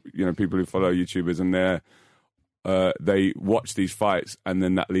people who follow YouTubers and they watch these fights, and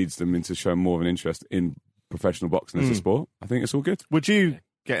then that leads them into showing more of an interest in professional boxing as a sport, I think it's all good. Would you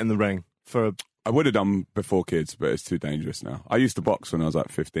get in the ring for a... I would have done before kids, but it's too dangerous now. I used to box when I was like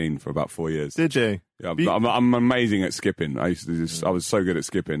 15 for about 4 years. Did you? Yeah, I'm amazing at skipping. I was so good at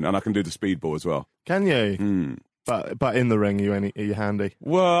skipping, and I can do the speedball as well. Can you? But in the ring, are you handy?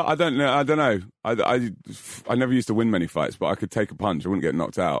 Well, I don't know. I never used to win many fights, but I could take a punch. I wouldn't get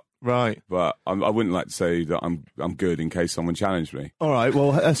knocked out. Right. But I wouldn't like to say that I'm good in case someone challenged me. All right.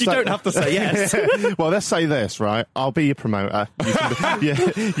 Well, You don't have to say yes. Well, let's say this, right? I'll be your promoter.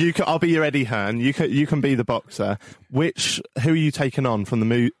 I'll be your Eddie Hearn. You can be the boxer. Who are you taking on from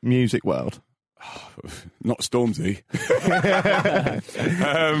the music world? Not Stormzy.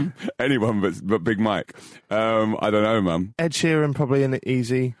 Anyone but Big Mike. I don't know, man. Ed Sheeran probably in it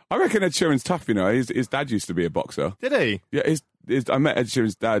easy. I reckon Ed Sheeran's tough, you know. His dad used to be a boxer. Did he? Yeah, I met Ed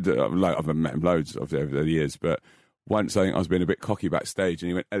Sheeran's dad. I've met him loads over the years, but once I think I was being a bit cocky backstage, and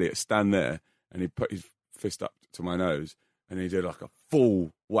he went, "Elliot, stand there," and he put his fist up to my nose, and he did like a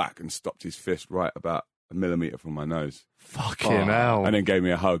full whack and stopped his fist right about a millimetre from my nose. Fucking hell. And then gave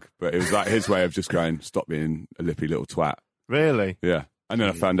me a hug. But it was like his way of just going, "Stop being a lippy little twat." Really? Yeah. And then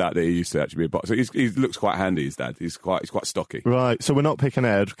I found out that he used to actually be a boxer. He looks quite handy, his dad. He's quite stocky. Right. So we're not picking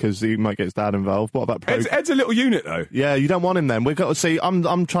Ed because he might get his dad involved. What about Pro? Ed's a little unit, though. Yeah, you don't want him then. We've got to see. I'm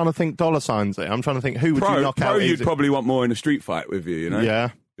trying to think dollar signs here. I'm trying to think who would you knock Pro, out you'd easy? probably want more in a street fight with you, you know? Yeah.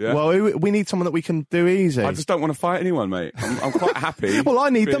 Yeah. Well, we need someone that we can do easy. I just don't want to fight anyone, mate. I'm quite happy. Well, I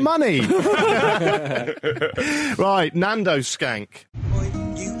need the money. Right, Nando Skank. Boy,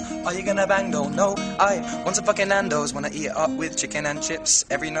 you Are you gonna bang? Don't know. I want some fucking Nando's. Wanna eat it up with chicken and chips.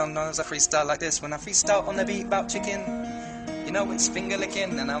 Every now and then I freestyle like this. When I freestyle on the beat about chicken, you know it's finger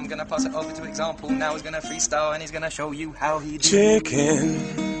licking. And I'm gonna pass it over to example. Now he's gonna freestyle and he's gonna show you how he do.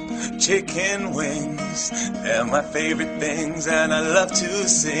 Chicken wings, they're my favorite things, and I love to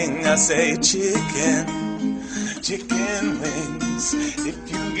sing. I say chicken wings.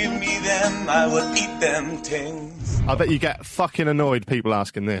 If you give me them, I will eat them tings. I bet you get fucking annoyed people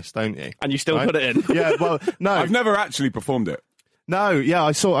asking this, don't you? And you still put it in. Yeah, well, no. I've never actually performed it. No, yeah,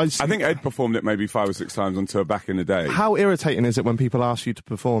 I think Ed performed it maybe 5 or 6 times on tour back in the day. How irritating is it when people ask you to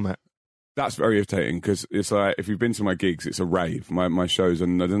perform it? That's very irritating because it's like, if you've been to my gigs, it's a rave. My shows,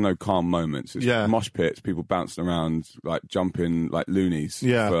 and there's no calm moments. It's mosh pits, people bouncing around, like jumping like loonies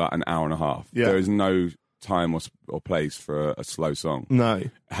for like an hour and a half. Yeah. There is no time or place for a slow song. No.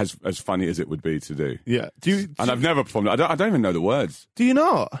 As funny as it would be to do. Yeah. I've never performed it. I don't even know the words. Do you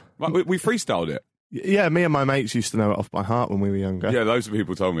not? Like, we freestyled it. Yeah, me and my mates used to know it off by heart when we were younger. Yeah, loads of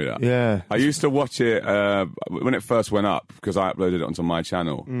people told me that. Yeah. I used to watch it when it first went up because I uploaded it onto my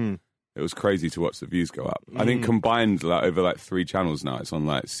channel. It was crazy to watch the views go up. I think combined over 3 channels now, it's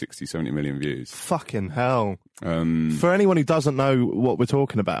on 60, 70 million views. Fucking hell. For anyone who doesn't know what we're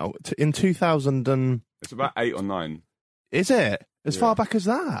talking about, in 2000 and... It's about 8 or 9. Is it? As far back as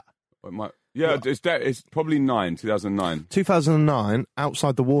that? It's probably 2009. 2009,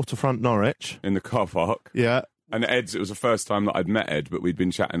 outside the waterfront Norwich. In the car park. Yeah. And it was the first time that I'd met Ed, but we'd been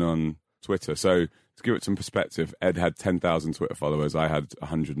chatting on Twitter. So to give it some perspective, Ed had 10,000 Twitter followers. I had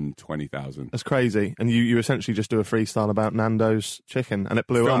 120,000. That's crazy. And you essentially just do a freestyle about Nando's chicken, and it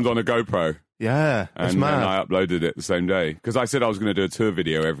blew up. Filmed on a GoPro. Yeah, that's and mad. then I uploaded it the same day. Because I said I was going to do a tour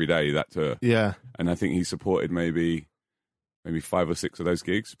video every day, that tour. Yeah. And I think he supported maybe 5 or 6 of those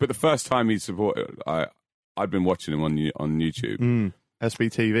gigs. But the first time he supported, I'd been watching him on YouTube.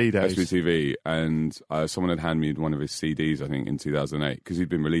 SBTV days. SBTV. And someone had handed me one of his CDs, I think, in 2008. Because he'd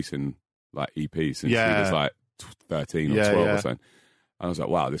been releasing EPs since he was 13 or 12 or something. And I was like,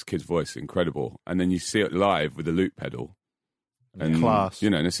 wow, this kid's voice is incredible. And then you see it live with the loop pedal. And, class.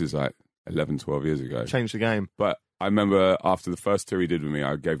 And this is 11, 12 years ago. Changed the game. But I remember after the first tour he did with me,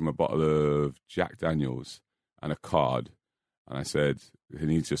 I gave him a bottle of Jack Daniels and a card. And I said,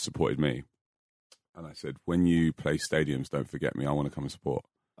 and he just supported me. And I said, when you play stadiums, don't forget me. I want to come and support.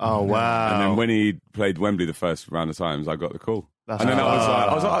 Oh, wow. And then when he played Wembley the first round of times, I got the call. And then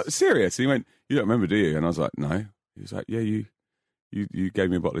I was like, serious? He went, you don't remember, do you? And I was like, no. He was like, yeah, you gave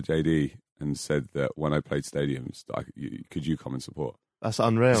me a bottle of JD and said that when I played stadiums, could you come and support? That's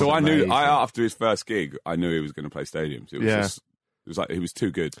unreal. So I knew, after his first gig, I knew he was going to play stadiums. It was it was like he was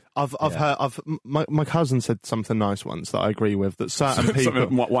too good. I've heard. My cousin said something nice once that I agree with. That certain people,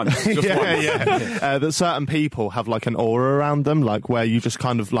 once, just once. That certain people have an aura around them, where you just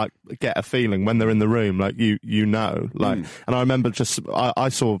kind of get a feeling when they're in the room, you know. And I remember I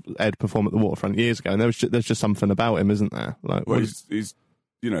saw Ed perform at the Waterfront years ago, and there's just something about him, isn't there? He's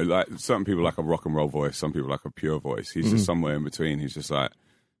certain people like a rock and roll voice, some people like a pure voice. He's just somewhere in between. He's just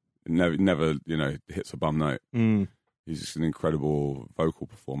never hits a bum note. He's just an incredible vocal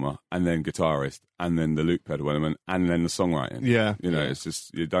performer, and then guitarist, and then the loop pedal element, and then the songwriting. Yeah. It's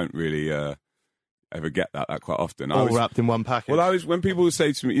just, you don't really ever get that quite often. All wrapped in one package. Well, when people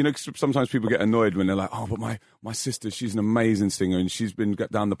say to me, sometimes people get annoyed when they're like, oh, but my sister, she's an amazing singer, and she's been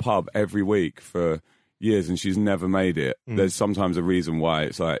down the pub every week for years, and she's never made it. There's sometimes a reason why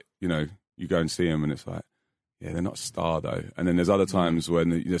it's you go and see them, and it's yeah, they're not a star though. And then there's other times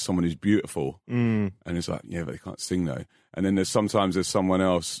when there's someone who's beautiful, and it's yeah, but they can't sing though. And then there's someone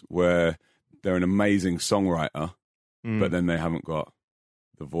else where they're an amazing songwriter, but then they haven't got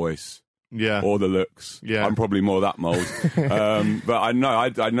the voice, or the looks. Yeah, I'm probably more that mold. But I know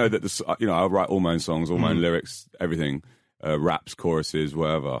that I write all my own songs, all my own lyrics, everything, raps, choruses,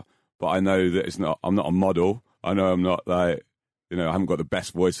 whatever. But I know that I'm not a model. I know I'm not I haven't got the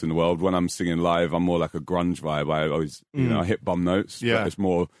best voice in the world. When I'm singing live, I'm more like a grunge vibe. I always, I hit bum notes. Yeah. But it's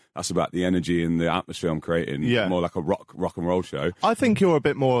more, that's about the energy and the atmosphere I'm creating. Yeah. More like a rock and roll show. I think you're a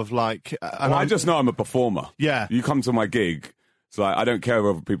bit more of I just know I'm a performer. Yeah. You come to my gig, it's I don't care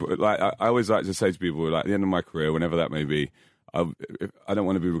whether people, I always like to say to people, at the end of my career, whenever that may be, I don't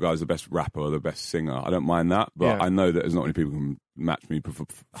want to be regarded as the best rapper or the best singer. I don't mind that, but I know that there's not many people who can match me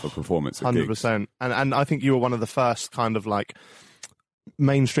for performance at 100%. And I think you were one of the first kind of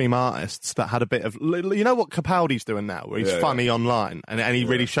mainstream artists that had a bit of, what Capaldi's doing now, where he's funny online and he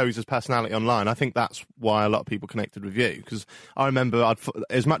really shows his personality online. I think that's why a lot of people connected with you, because I remember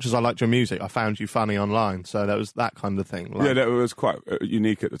as much as I liked your music, I found you funny online, so there was that kind of thing. That was quite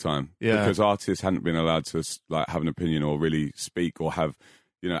unique at the time, because artists hadn't been allowed to have an opinion or really speak or have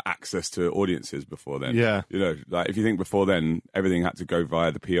access to audiences before then. Yeah. Like if you think before then, everything had to go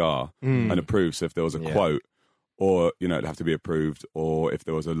via the PR and approve. So if there was a quote, or it'd have to be approved, or if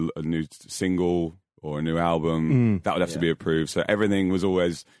there was a new single or a new album, that would have to be approved. So everything was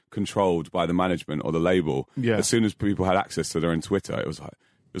always controlled by the management or the label. Yeah. As soon as people had access to their own Twitter, it was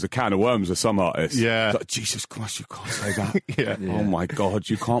a can of worms with some artists. Yeah. It's like, Jesus Christ, you can't say that. Yeah. Oh my God,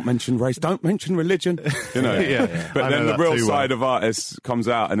 you can't mention race. Don't mention religion. Yeah. But I then know the that real too side of artists comes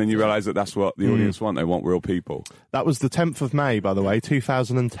out, and then you realise that that's what the audience want. They want real people. That was the 10th of May, by the way,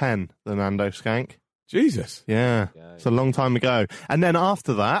 2010, the Nando skank. Jesus. Yeah. It's a long time ago. And then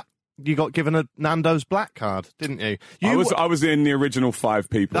after that, you got given a Nando's black card, didn't you? I was in the original 5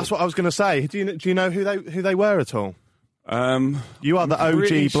 people. That's what I was going to say. Do you know who they were at all? You are the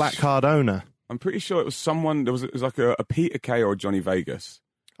OG black card owner. I'm pretty sure it was someone. It was like a Peter Kay or a Johnny Vegas.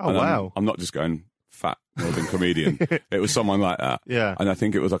 Oh, and wow. I'm not just going fat northern comedian. It was someone like that. Yeah. And I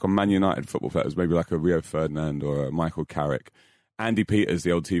think it was like a Man United football player. It was maybe like a Rio Ferdinand or a Michael Carrick. Andy Peters,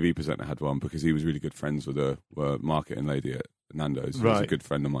 the old TV presenter, had one because he was really good friends with a marketing lady at Nando's. She was a Right. good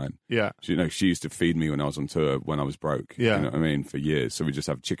friend of mine. Yeah. She used to feed me when I was on tour when I was broke. Yeah. You know what I mean? For years. So we just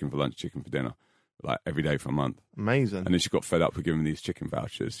have chicken for lunch, chicken for dinner, like every day for a month. Amazing. And then she got fed up with giving me these chicken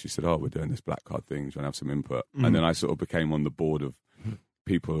vouchers. She said, "Oh, we're doing this black card thing. Do you want to have some input?" And then I sort of became on the board of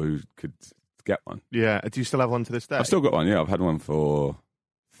people who could get one. Yeah. Do you still have one to this day? I've still got one. Yeah, I've had one for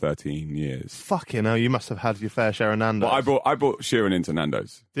 13 years. Fucking hell, you must have had your fair share of Nando's. Well, I brought Sheeran into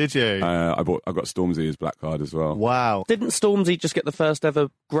Nando's. Did you? I got Stormzy as black card as well. Wow. Didn't Stormzy just get the first ever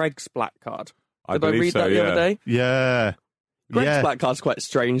Greg's black card? I Did I believe read so, that the yeah. other day? Yeah. Greg's Yeah. black card's quite a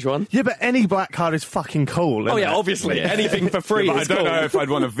strange one. Yeah, but any black card is fucking cool. Oh isn't yeah, it? obviously. Anything for free But I is don't cool. know if I'd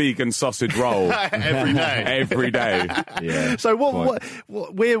want a vegan sausage roll Every day. every day. Yeah. So what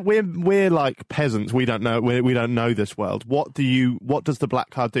we're like peasants. We don't know. We don't know this world. What does the black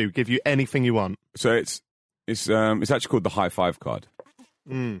card do? Give you anything you want? So it's actually called the high five card.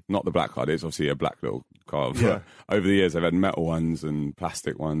 Not the black card. It's obviously a black little card. Yeah. Over the years, they've had metal ones and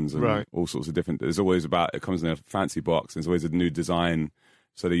plastic ones and Right. all sorts of different. There's always it comes in a fancy box. There's always a new design.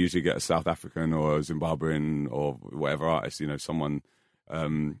 So they usually get a South African or a Zimbabwean or whatever artist, someone,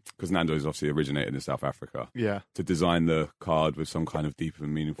 because Nando's obviously originated in South Africa, Yeah. to design the card with some kind of deep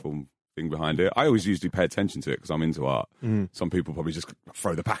and meaningful thing behind it. I always usually pay attention to it because I'm into art. Some people probably just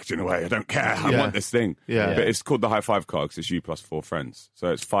throw the packaging away. I don't care. I Yeah. want this thing. Yeah. But it's called the high five card because it's you plus 4 friends.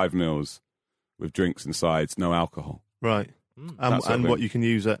 So it's 5 meals with drinks and sides, no alcohol. Right. That sort of And what thing. you can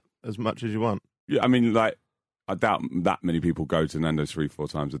use it as much as you want. Yeah, I mean, like, I doubt that many people go to Nando's 3-4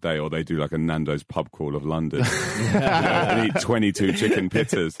 times a day, or they do like a Nando's pub crawl of London and eat 22 chicken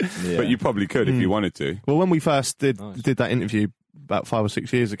pittas. But you probably could if you wanted to. Well, when we first did that interview about 5 or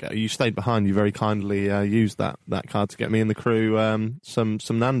 6 years ago, you stayed behind. You very kindly used that card to get me and the crew some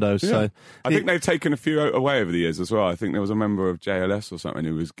Nando's. Yeah. So I think they've taken a few away over the years as well. I think there was a member of JLS or something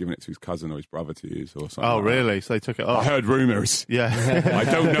who was giving it to his cousin or his brother to use or something. Oh, like that. really? So they took it I off. heard rumours. Yeah. I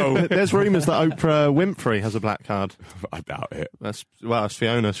don't know. There's rumours that Oprah Winfrey has a black card. I doubt it. That's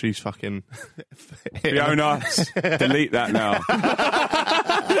Fiona. She's fucking Fiona, delete that now.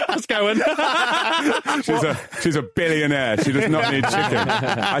 That's going. She's a billionaire. She does not need chicken.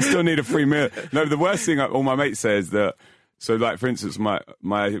 I still need a free meal. No, the worst thing all my mates say is that. So, like for instance, my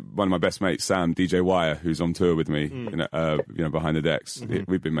one of my best mates, Sam DJ Wire, who's on tour with me, behind the decks.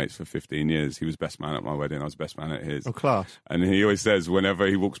 We've been mates for 15 years. He was best man at my wedding. I was best man at his. Oh, class. And he always says whenever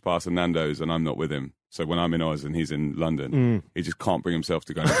he walks past a Nando's and I'm not with him, so when I'm in Oz and he's in London, he just can't bring himself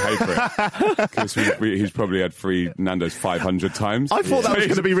to go and pay for it. Because he's probably had free Nando's 500 times. I thought that was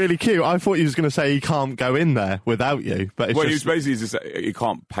going to be really cute. I thought he was going to say he can't go in there without you. But it's Well, just, he was basically just he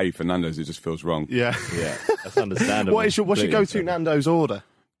can't pay for Nando's. It just feels wrong. yeah. Yeah, that's understandable. What's your go-to Nando's order?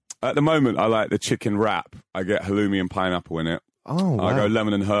 At the moment, I like the chicken wrap. I get halloumi and pineapple in it. Oh, wow. I go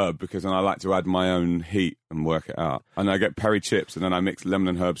lemon and herb because then I like to add my own heat and work it out. And I get peri chips and then I mix lemon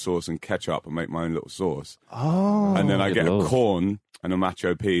and herb sauce and ketchup and make my own little sauce. Oh. And then I get Lord. a corn and a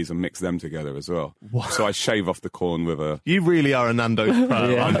macho peas and mix them together as well. So I shave off the corn with a... You really are a Nando's pro.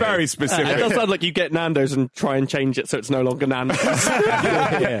 Yeah. I'm very It specific. does sound like you get Nando's and try and change it so it's no longer Nando's.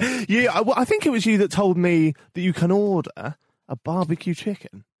 Yeah. I think it was you that told me that you can order a barbecue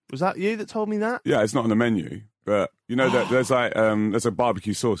chicken. Was that you that told me that? Yeah, it's not on the menu. But you know that there's like there's a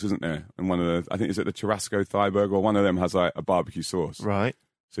barbecue sauce, isn't there? And one of the, I think, is it the Churrasco thigh burger, or one of them has like a barbecue sauce. Right.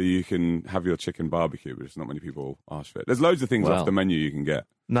 So you can have your chicken barbecue, but it's not many people ask for it. There's loads of things Wow. off the menu you can get.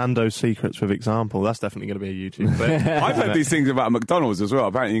 Nando's secrets with example. That's definitely going to be a YouTube clip. I've heard these things about McDonald's as well.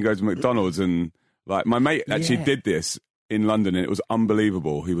 Apparently you can go to McDonald's and like my mate actually did this in London and it was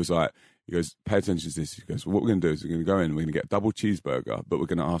unbelievable. He was like, He goes, pay attention to this. He goes, well, what we're going to do is we're going to go in, we're going to get a double cheeseburger, but we're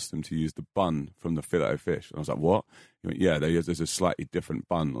going to ask them to use the bun from the fillet of fish. And I was like, what? He went, yeah, there's a slightly different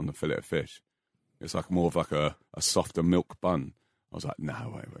bun on the fillet of fish. It's like more of like a softer milk bun. I was like,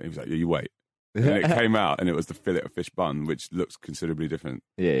 no, wait. He was like, yeah, you wait. And it came out, and it was the fillet of fish bun, which looks considerably different.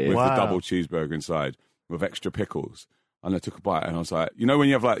 Yeah. With Wow. the double cheeseburger inside, with extra pickles. And I took a bite, and I was like, you know when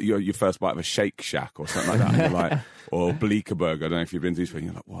you have like your first bite of a Shake Shack or something like that, and you're like, or Bleecker Burger, I don't know if you've been to these, but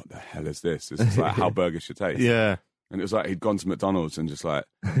you're like, what the hell is this? This is like how burgers should taste. Yeah. And it was like he'd gone to McDonald's and just like,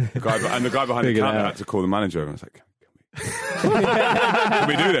 the guy behind the Figured it counter out. had to call the manager, and I was like, can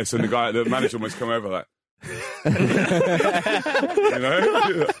we do this? And the manager almost come over like, you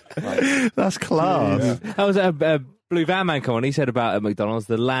know? That's class. How was that? Blue Van Man come on. He said about at McDonald's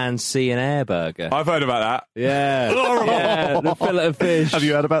the land, sea, and air burger. I've heard about that. Yeah, yeah. The fillet of fish. Have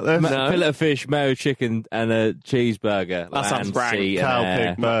you heard about this? Fillet of fish, mayo chicken, and a cheeseburger. That sounds Land, brag. sea, and Cow, air.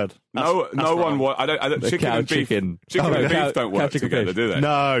 pig, bird. No one. I don't. The Chicken cow and beef. chicken. Chicken Oh, and cow- beef don't cow work chicken together, fish. do they?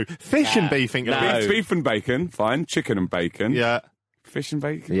 No. Fish and beef ain't gonna No. Beef and bacon, fine. Chicken and bacon. Yeah. Fish and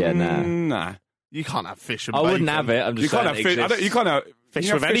bacon. Yeah, nah. Nah. You can't have fish and I bacon. wouldn't have it. I'm just You can't saying have it fish. exists. You can't have Fish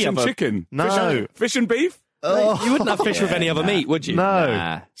you have with any and other- chicken. No. Fish and beef. You wouldn't have fish with any other meat, would you? No.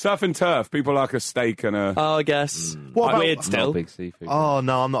 Nah. Surf and turf. People like a steak and a. Oh, I guess. What about- Weird I'm not still. a big seafood. Oh,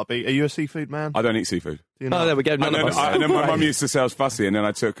 no, I'm not a big... Are you a seafood man? I don't eat seafood. Do you know? Oh, there we go. None And of then, us. and then my mum used to say I was fussy, and then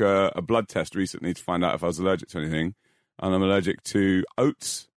I took a blood test recently to find out if I was allergic to anything, and I'm allergic to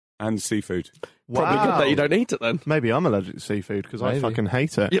oats and seafood. Probably good that you don't eat it then. Maybe I'm allergic to seafood because I Maybe. fucking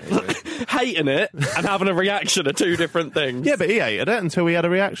hate it. Hating it and having a reaction are two different things. Yeah, but he ate it until he had a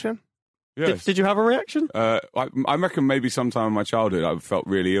reaction. Yes. Did you have a reaction? I reckon maybe sometime in my childhood I felt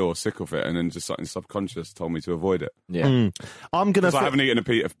really ill or sick of it, and then just something subconscious told me to avoid it. Yeah. I'm gonna. Because I haven't eaten a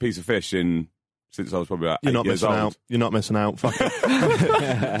piece of fish since I was probably about You're 8 not years missing old. out. You're not missing out. Fuck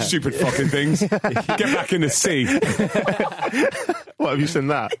it. Stupid fucking things. Get back in the sea. What, have you seen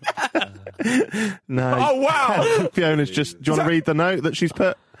that? No. Oh wow, Fiona's just. Do you want to read the note that she's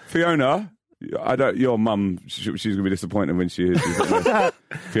put? Fiona. Your mum, she's going to be disappointed when she hears this.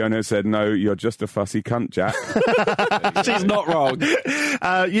 Fiona said, no, you're just a fussy cunt, Jack. She's not wrong.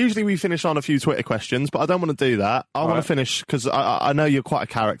 Usually we finish on a few Twitter questions, but I don't want to do that. I want to finish, because I know you're quite a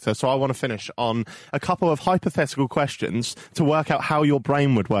character, so I want to finish on a couple of hypothetical questions to work out how your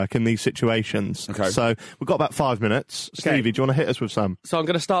brain would work in these situations. Okay. So we've got about 5 minutes. Okay. Stevie, do you want to hit us with some? So I'm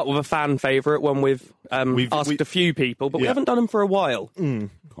going to start with a fan favourite, one we've asked a few people, but we Yeah. haven't done them for a while.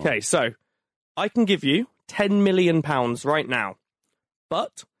 Okay, so I can give you £10 million right now,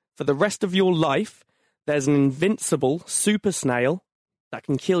 but for the rest of your life, there's an invincible super snail that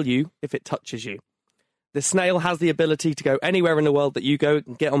can kill you if it touches you. The snail has the ability to go anywhere in the world that you go. It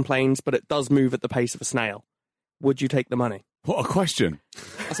can get on planes, but it does move at the pace of a snail. Would you take the money? What a question.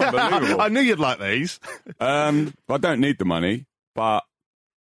 That's unbelievable. I knew you'd like these. I don't need the money, but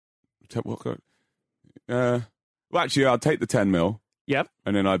well, actually, I'd take the 10 mil. Yep.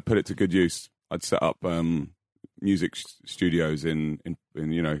 And then I'd put it to good use. I'd set up music studios in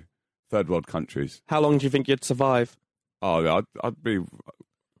third world countries. How long do you think you'd survive? Oh, I'd be.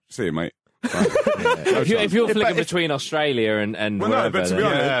 See you, mate. If you're flicking between Australia and Well, no, wherever, but to be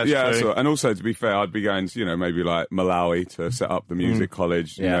then- honest, that's true. and also to be fair, I'd be going to, maybe like Malawi to set up the music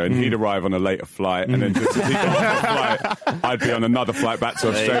college, Yeah. and he'd arrive on a later flight, and then just as he got off the flight, I'd be on another flight back to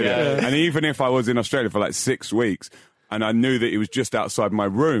Australia. And even if I was in Australia for like 6 weeks, and I knew that he was just outside my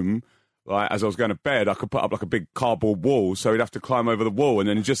room, like as I was going to bed, I could put up like a big cardboard wall, so he'd have to climb over the wall, and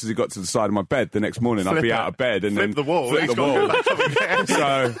then just as he got to the side of my bed the next morning, I'd Flip be it. out of bed and Flip then the wall. flip He's the got to wall. go back up again.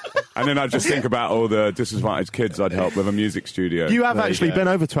 So, and then I'd just think about all the disadvantaged kids I'd help with a music studio. You have actually been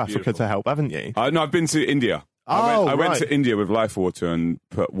over to Africa Beautiful. to help, haven't you? No, I've been to India. Oh, I went right. to India with Life Water and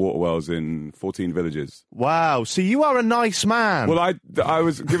put water wells in 14 villages. Wow. So you are a nice man. Well, I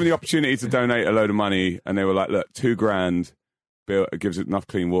was given the opportunity to donate a load of money, and they were like, look, $2,000 gives it enough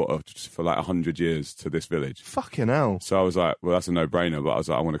clean water for like 100 years to this village. Fucking hell. So I was like, well, that's a no-brainer, but I was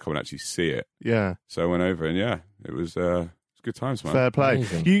like, I want to come and actually see it. Yeah. So I went over, and yeah, it was good times, man. Fair play.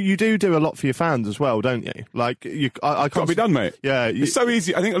 Amazing. You do a lot for your fans as well, don't you? Like I Got to be done, mate. Yeah. It's so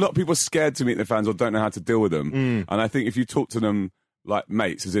easy. I think a lot of people are scared to meet their fans or don't know how to deal with them. And I think if you talk to them like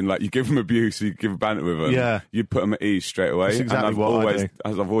mates, as in like you give them abuse, you give banter with them, Yeah. you put them at ease straight away. That's exactly and what I do.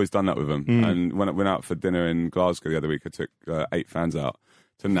 I've always done that with them. And when I went out for dinner in Glasgow the other week, I took 8 fans out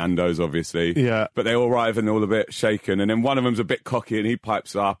to Nando's, obviously. Yeah. But they all arrive and they're all a bit shaken. And then one of them's a bit cocky and he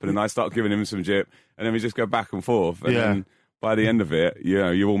pipes up, and then I start giving him some jip, and then we just go back and forth. And Yeah. then by the end of it,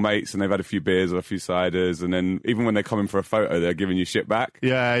 you're all mates, and they've had a few beers or a few ciders, and then even when they come in for a photo, they're giving you shit back.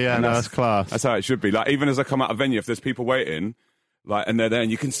 Yeah, And no, that's class. That's how it should be. Like, even as I come out of venue, if there's people waiting, like, and they're there,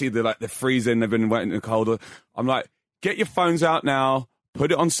 and you can see they're freezing. They've been waiting in the cold. I'm like, get your phones out now.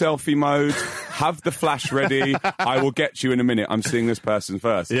 Put it on selfie mode. Have the flash ready. I will get you in a minute. I'm seeing this person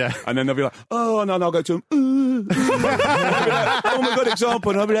first. Yeah. And then they'll be like, oh, no, I'll go to him. Ooh. I'll be like, oh, my God,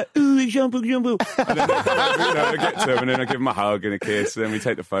 example. And I'll be like, ooh, example. And then I get to him, and then I give him a hug and a kiss, and then we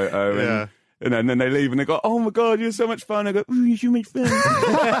take the photo. And then they leave and they go, oh my God, you're so much fun. I go, ooh, you're so much fun.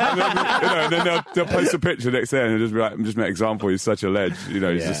 and then they'll post a picture next day and they'll just be like, I'm just an example. He's such a ledge. He's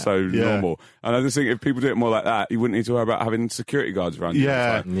just so normal. And I just think if people do it more like that, you wouldn't need to worry about having security guards around you.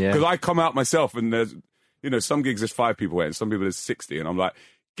 Yeah. Because I come out myself and there's, some gigs there's 5 people waiting, some people there's 60. And I'm like,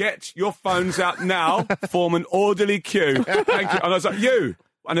 get your phones out now, form an orderly queue. Thank you. And I was like, you.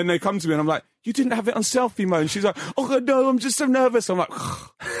 And then they come to me and I'm like, you didn't have it on selfie mode. And she's like, oh, no, I'm just so nervous. I'm like,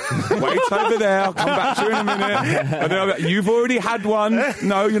 wait over there. I'll come back to you in a minute. And then I'm like, you've already had one.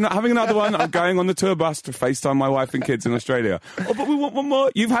 No, you're not having another one. I'm going on the tour bus to FaceTime my wife and kids in Australia. Oh, but we want one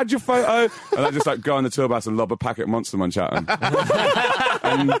more. You've had your photo. And I just go on the tour bus and lob a packet of Monster Munch at them.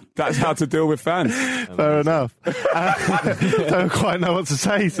 And that's how to deal with fans. Fair enough. Don't quite know what to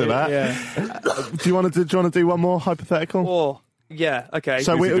say to that. Yeah. Do you want to do one more hypothetical? Oh, yeah, okay.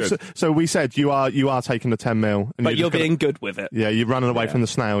 So we said you are taking the 10 mil, but you're being good with it. Yeah, you're running away from the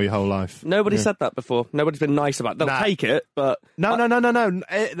snail your whole life. Nobody said that before. Nobody's been nice about it. They'll take it, but no.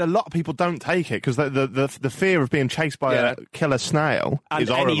 A lot of people don't take it because the fear of being chased by a killer snail and is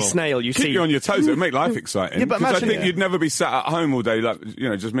horrible. any snail you Keep see you on your toes. It'll make life exciting. Yeah, but because I imagine think you'd never be sat at home all day,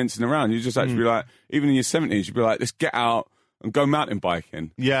 just mincing around. You just actually be like, even in your 70s, you'd be like, let's get out and go mountain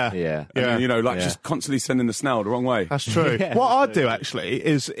biking. Yeah. And then, just constantly sending the snail the wrong way. That's true. What I'd do actually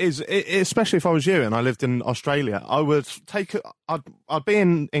is especially if I was you and I lived in Australia, I would I'd be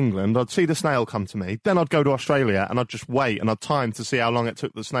in England, I'd see the snail come to me, then I'd go to Australia and I'd just wait and I'd time to see how long it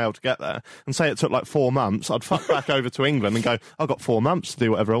took the snail to get there. And say it took like 4 months, I'd fuck back over to England and go, I've got 4 months to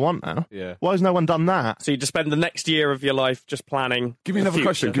do whatever I want now. Yeah. Why has no one done that? So you just spend the next year of your life just planning. Give me another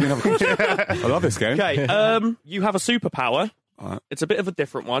question. I love this game. Okay, you have a superpower. It's a bit of a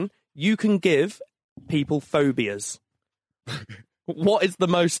different one. You can give people phobias. What is the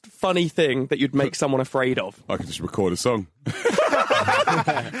most funny thing that you'd make someone afraid of? I could just record a song. Put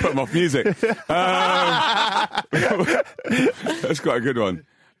them off music. That's quite a good one.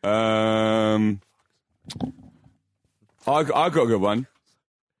 I got a good one.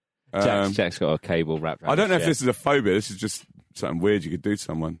 Jack's got a cable wrapped around I don't know if his this is a phobia. This is just something weird you could do to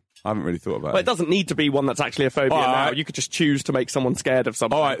someone. I haven't really thought about it. It doesn't need to be one that's actually a phobia now. You could just choose to make someone scared of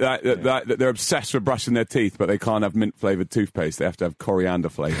something. All right, they're obsessed with brushing their teeth, but they can't have mint-flavoured toothpaste. They have to have coriander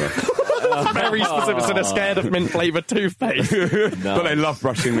flavour. Very specific, so they're scared of mint-flavoured toothpaste. But they love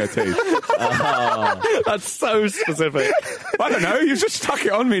brushing their teeth. That's so specific. I don't know, you just stuck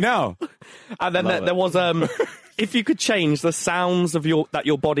it on me now. And then there was, if you could change the sounds of that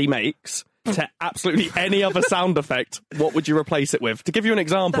your body makes to absolutely any other sound effect, what would you replace it with? To give you an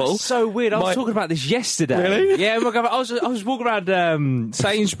example... That's so weird. I was talking about this yesterday. Really? Yeah, I was walking around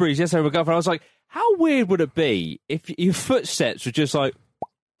Sainsbury's yesterday with my girlfriend. I was like, how weird would it be if your footsteps were just like...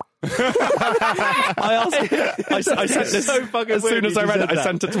 I sent this so fucking as soon as I read it. I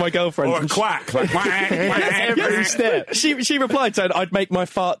sent it to my girlfriend. Or a quack, like quack, every step. She replied saying I'd make my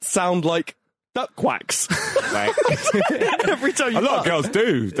farts sound like duck quacks. Every time you a lot of girls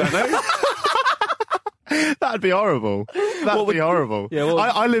do, don't they? That'd be horrible. That'd be horrible. Yeah,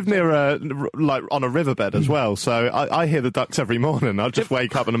 I live near on a riverbed as well, so I hear the ducks every morning. I'd just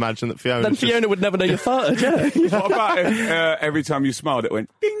wake up and imagine that Fiona. Then Fiona would never know you farted. Yeah. What about if every time you smiled, it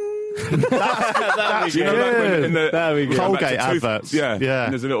went ding? That'd be good. In the Colgate adverts. Yeah.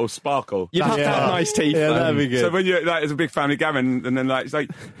 And there's a little sparkle. You'd have to have nice teeth. Yeah, that'd be good. So when you're there's a big family gathering, and then it's like,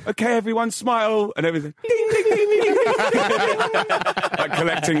 okay, everyone smile, and everything. Ding, ding, ding, ding, ding. Like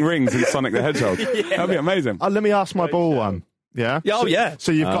collecting rings in Sonic the Hedgehog. That'd be amazing. Let me ask my ball one. Yeah? Oh, yeah.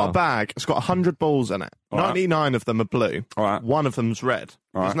 So you've got a bag. It's got 100 balls in it. 99 of them are blue. All right. One of them's red.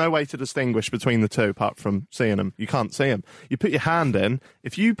 There's no way to distinguish between the two apart from seeing them. You can't see them. You put your hand in.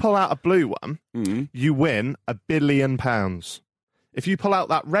 If you pull out a blue one, you win £1 billion. If you pull out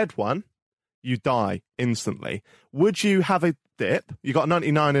that red one, you die instantly. Would you have a dip? You got a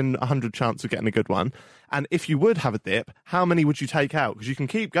 99 in 100 chance of getting a good one. And if you would have a dip, how many would you take out? Because you can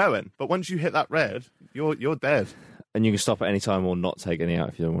keep going. But once you hit that red, you're dead. And you can stop at any time or not take any out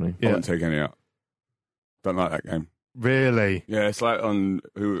if you don't want to. I wouldn't take any out. Don't like that game. Really? Yeah, it's like on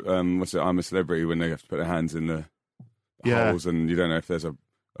what's it? I'm a Celebrity, when they have to put their hands in the holes, and you don't know if there's a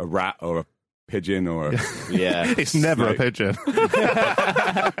rat or a pigeon or a it's never a pigeon.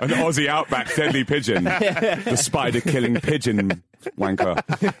 An Aussie outback deadly pigeon, the spider killing pigeon wanker.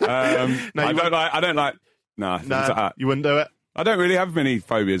 I don't like. Nah, things like that. You wouldn't do it. I don't really have many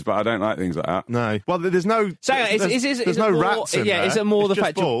phobias, but I don't like things like that. No. Well, there's no. So there's no rats in there. Is it more It's the just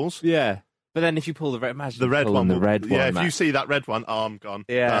fact? balls? Yeah. But then if you pull the red, imagine The red one. the red one. Yeah, if Matt. you see that red one, I'm gone.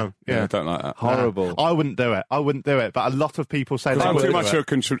 Yeah. Yeah, I don't like that. Horrible. I wouldn't do it. But a lot of people say they I'm would too do much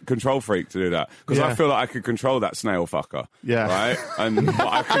it. of a control freak to do that because Yeah. I feel like I could control that snail fucker. Yeah. Right. And but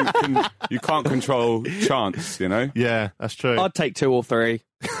I you can't control chance. You know. Yeah, that's true. I'd take 2 or 3.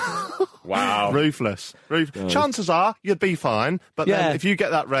 Wow. Ruthless. Chances are you'd be fine, but Yeah. then if you get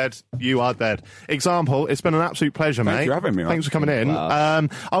that red, you are dead. Example, it's been an absolute pleasure, mate. Thank you for having me, Thanks for coming in. I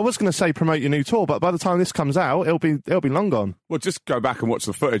was going to say promote your new tour, but by the time this comes out, it'll be long gone. Well, just go back and watch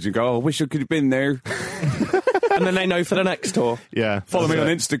the footage and go, oh, I wish I could have been there. And then they know for the next tour. Yeah. Follow me on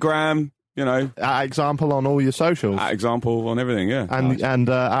Instagram, you know, Example on all your socials. at example on everything, yeah. And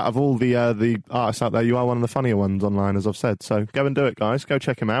out of all the artists out there, you are one of the funnier ones online, as I've said. So go and do it, guys. Go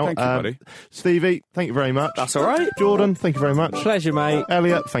check him out. Thank you, buddy. Stevie, thank you very much. That's all right. Jordan, thank you very much. Pleasure, mate.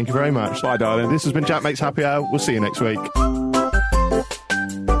 Elliot, thank you very much. Bye, darling. This has been Jack Makes Happy Hour. We'll see you next week.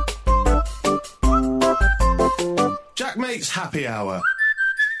 Jack Makes Happy Hour.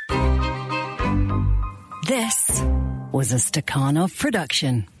 This was a Stakhanov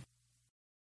production.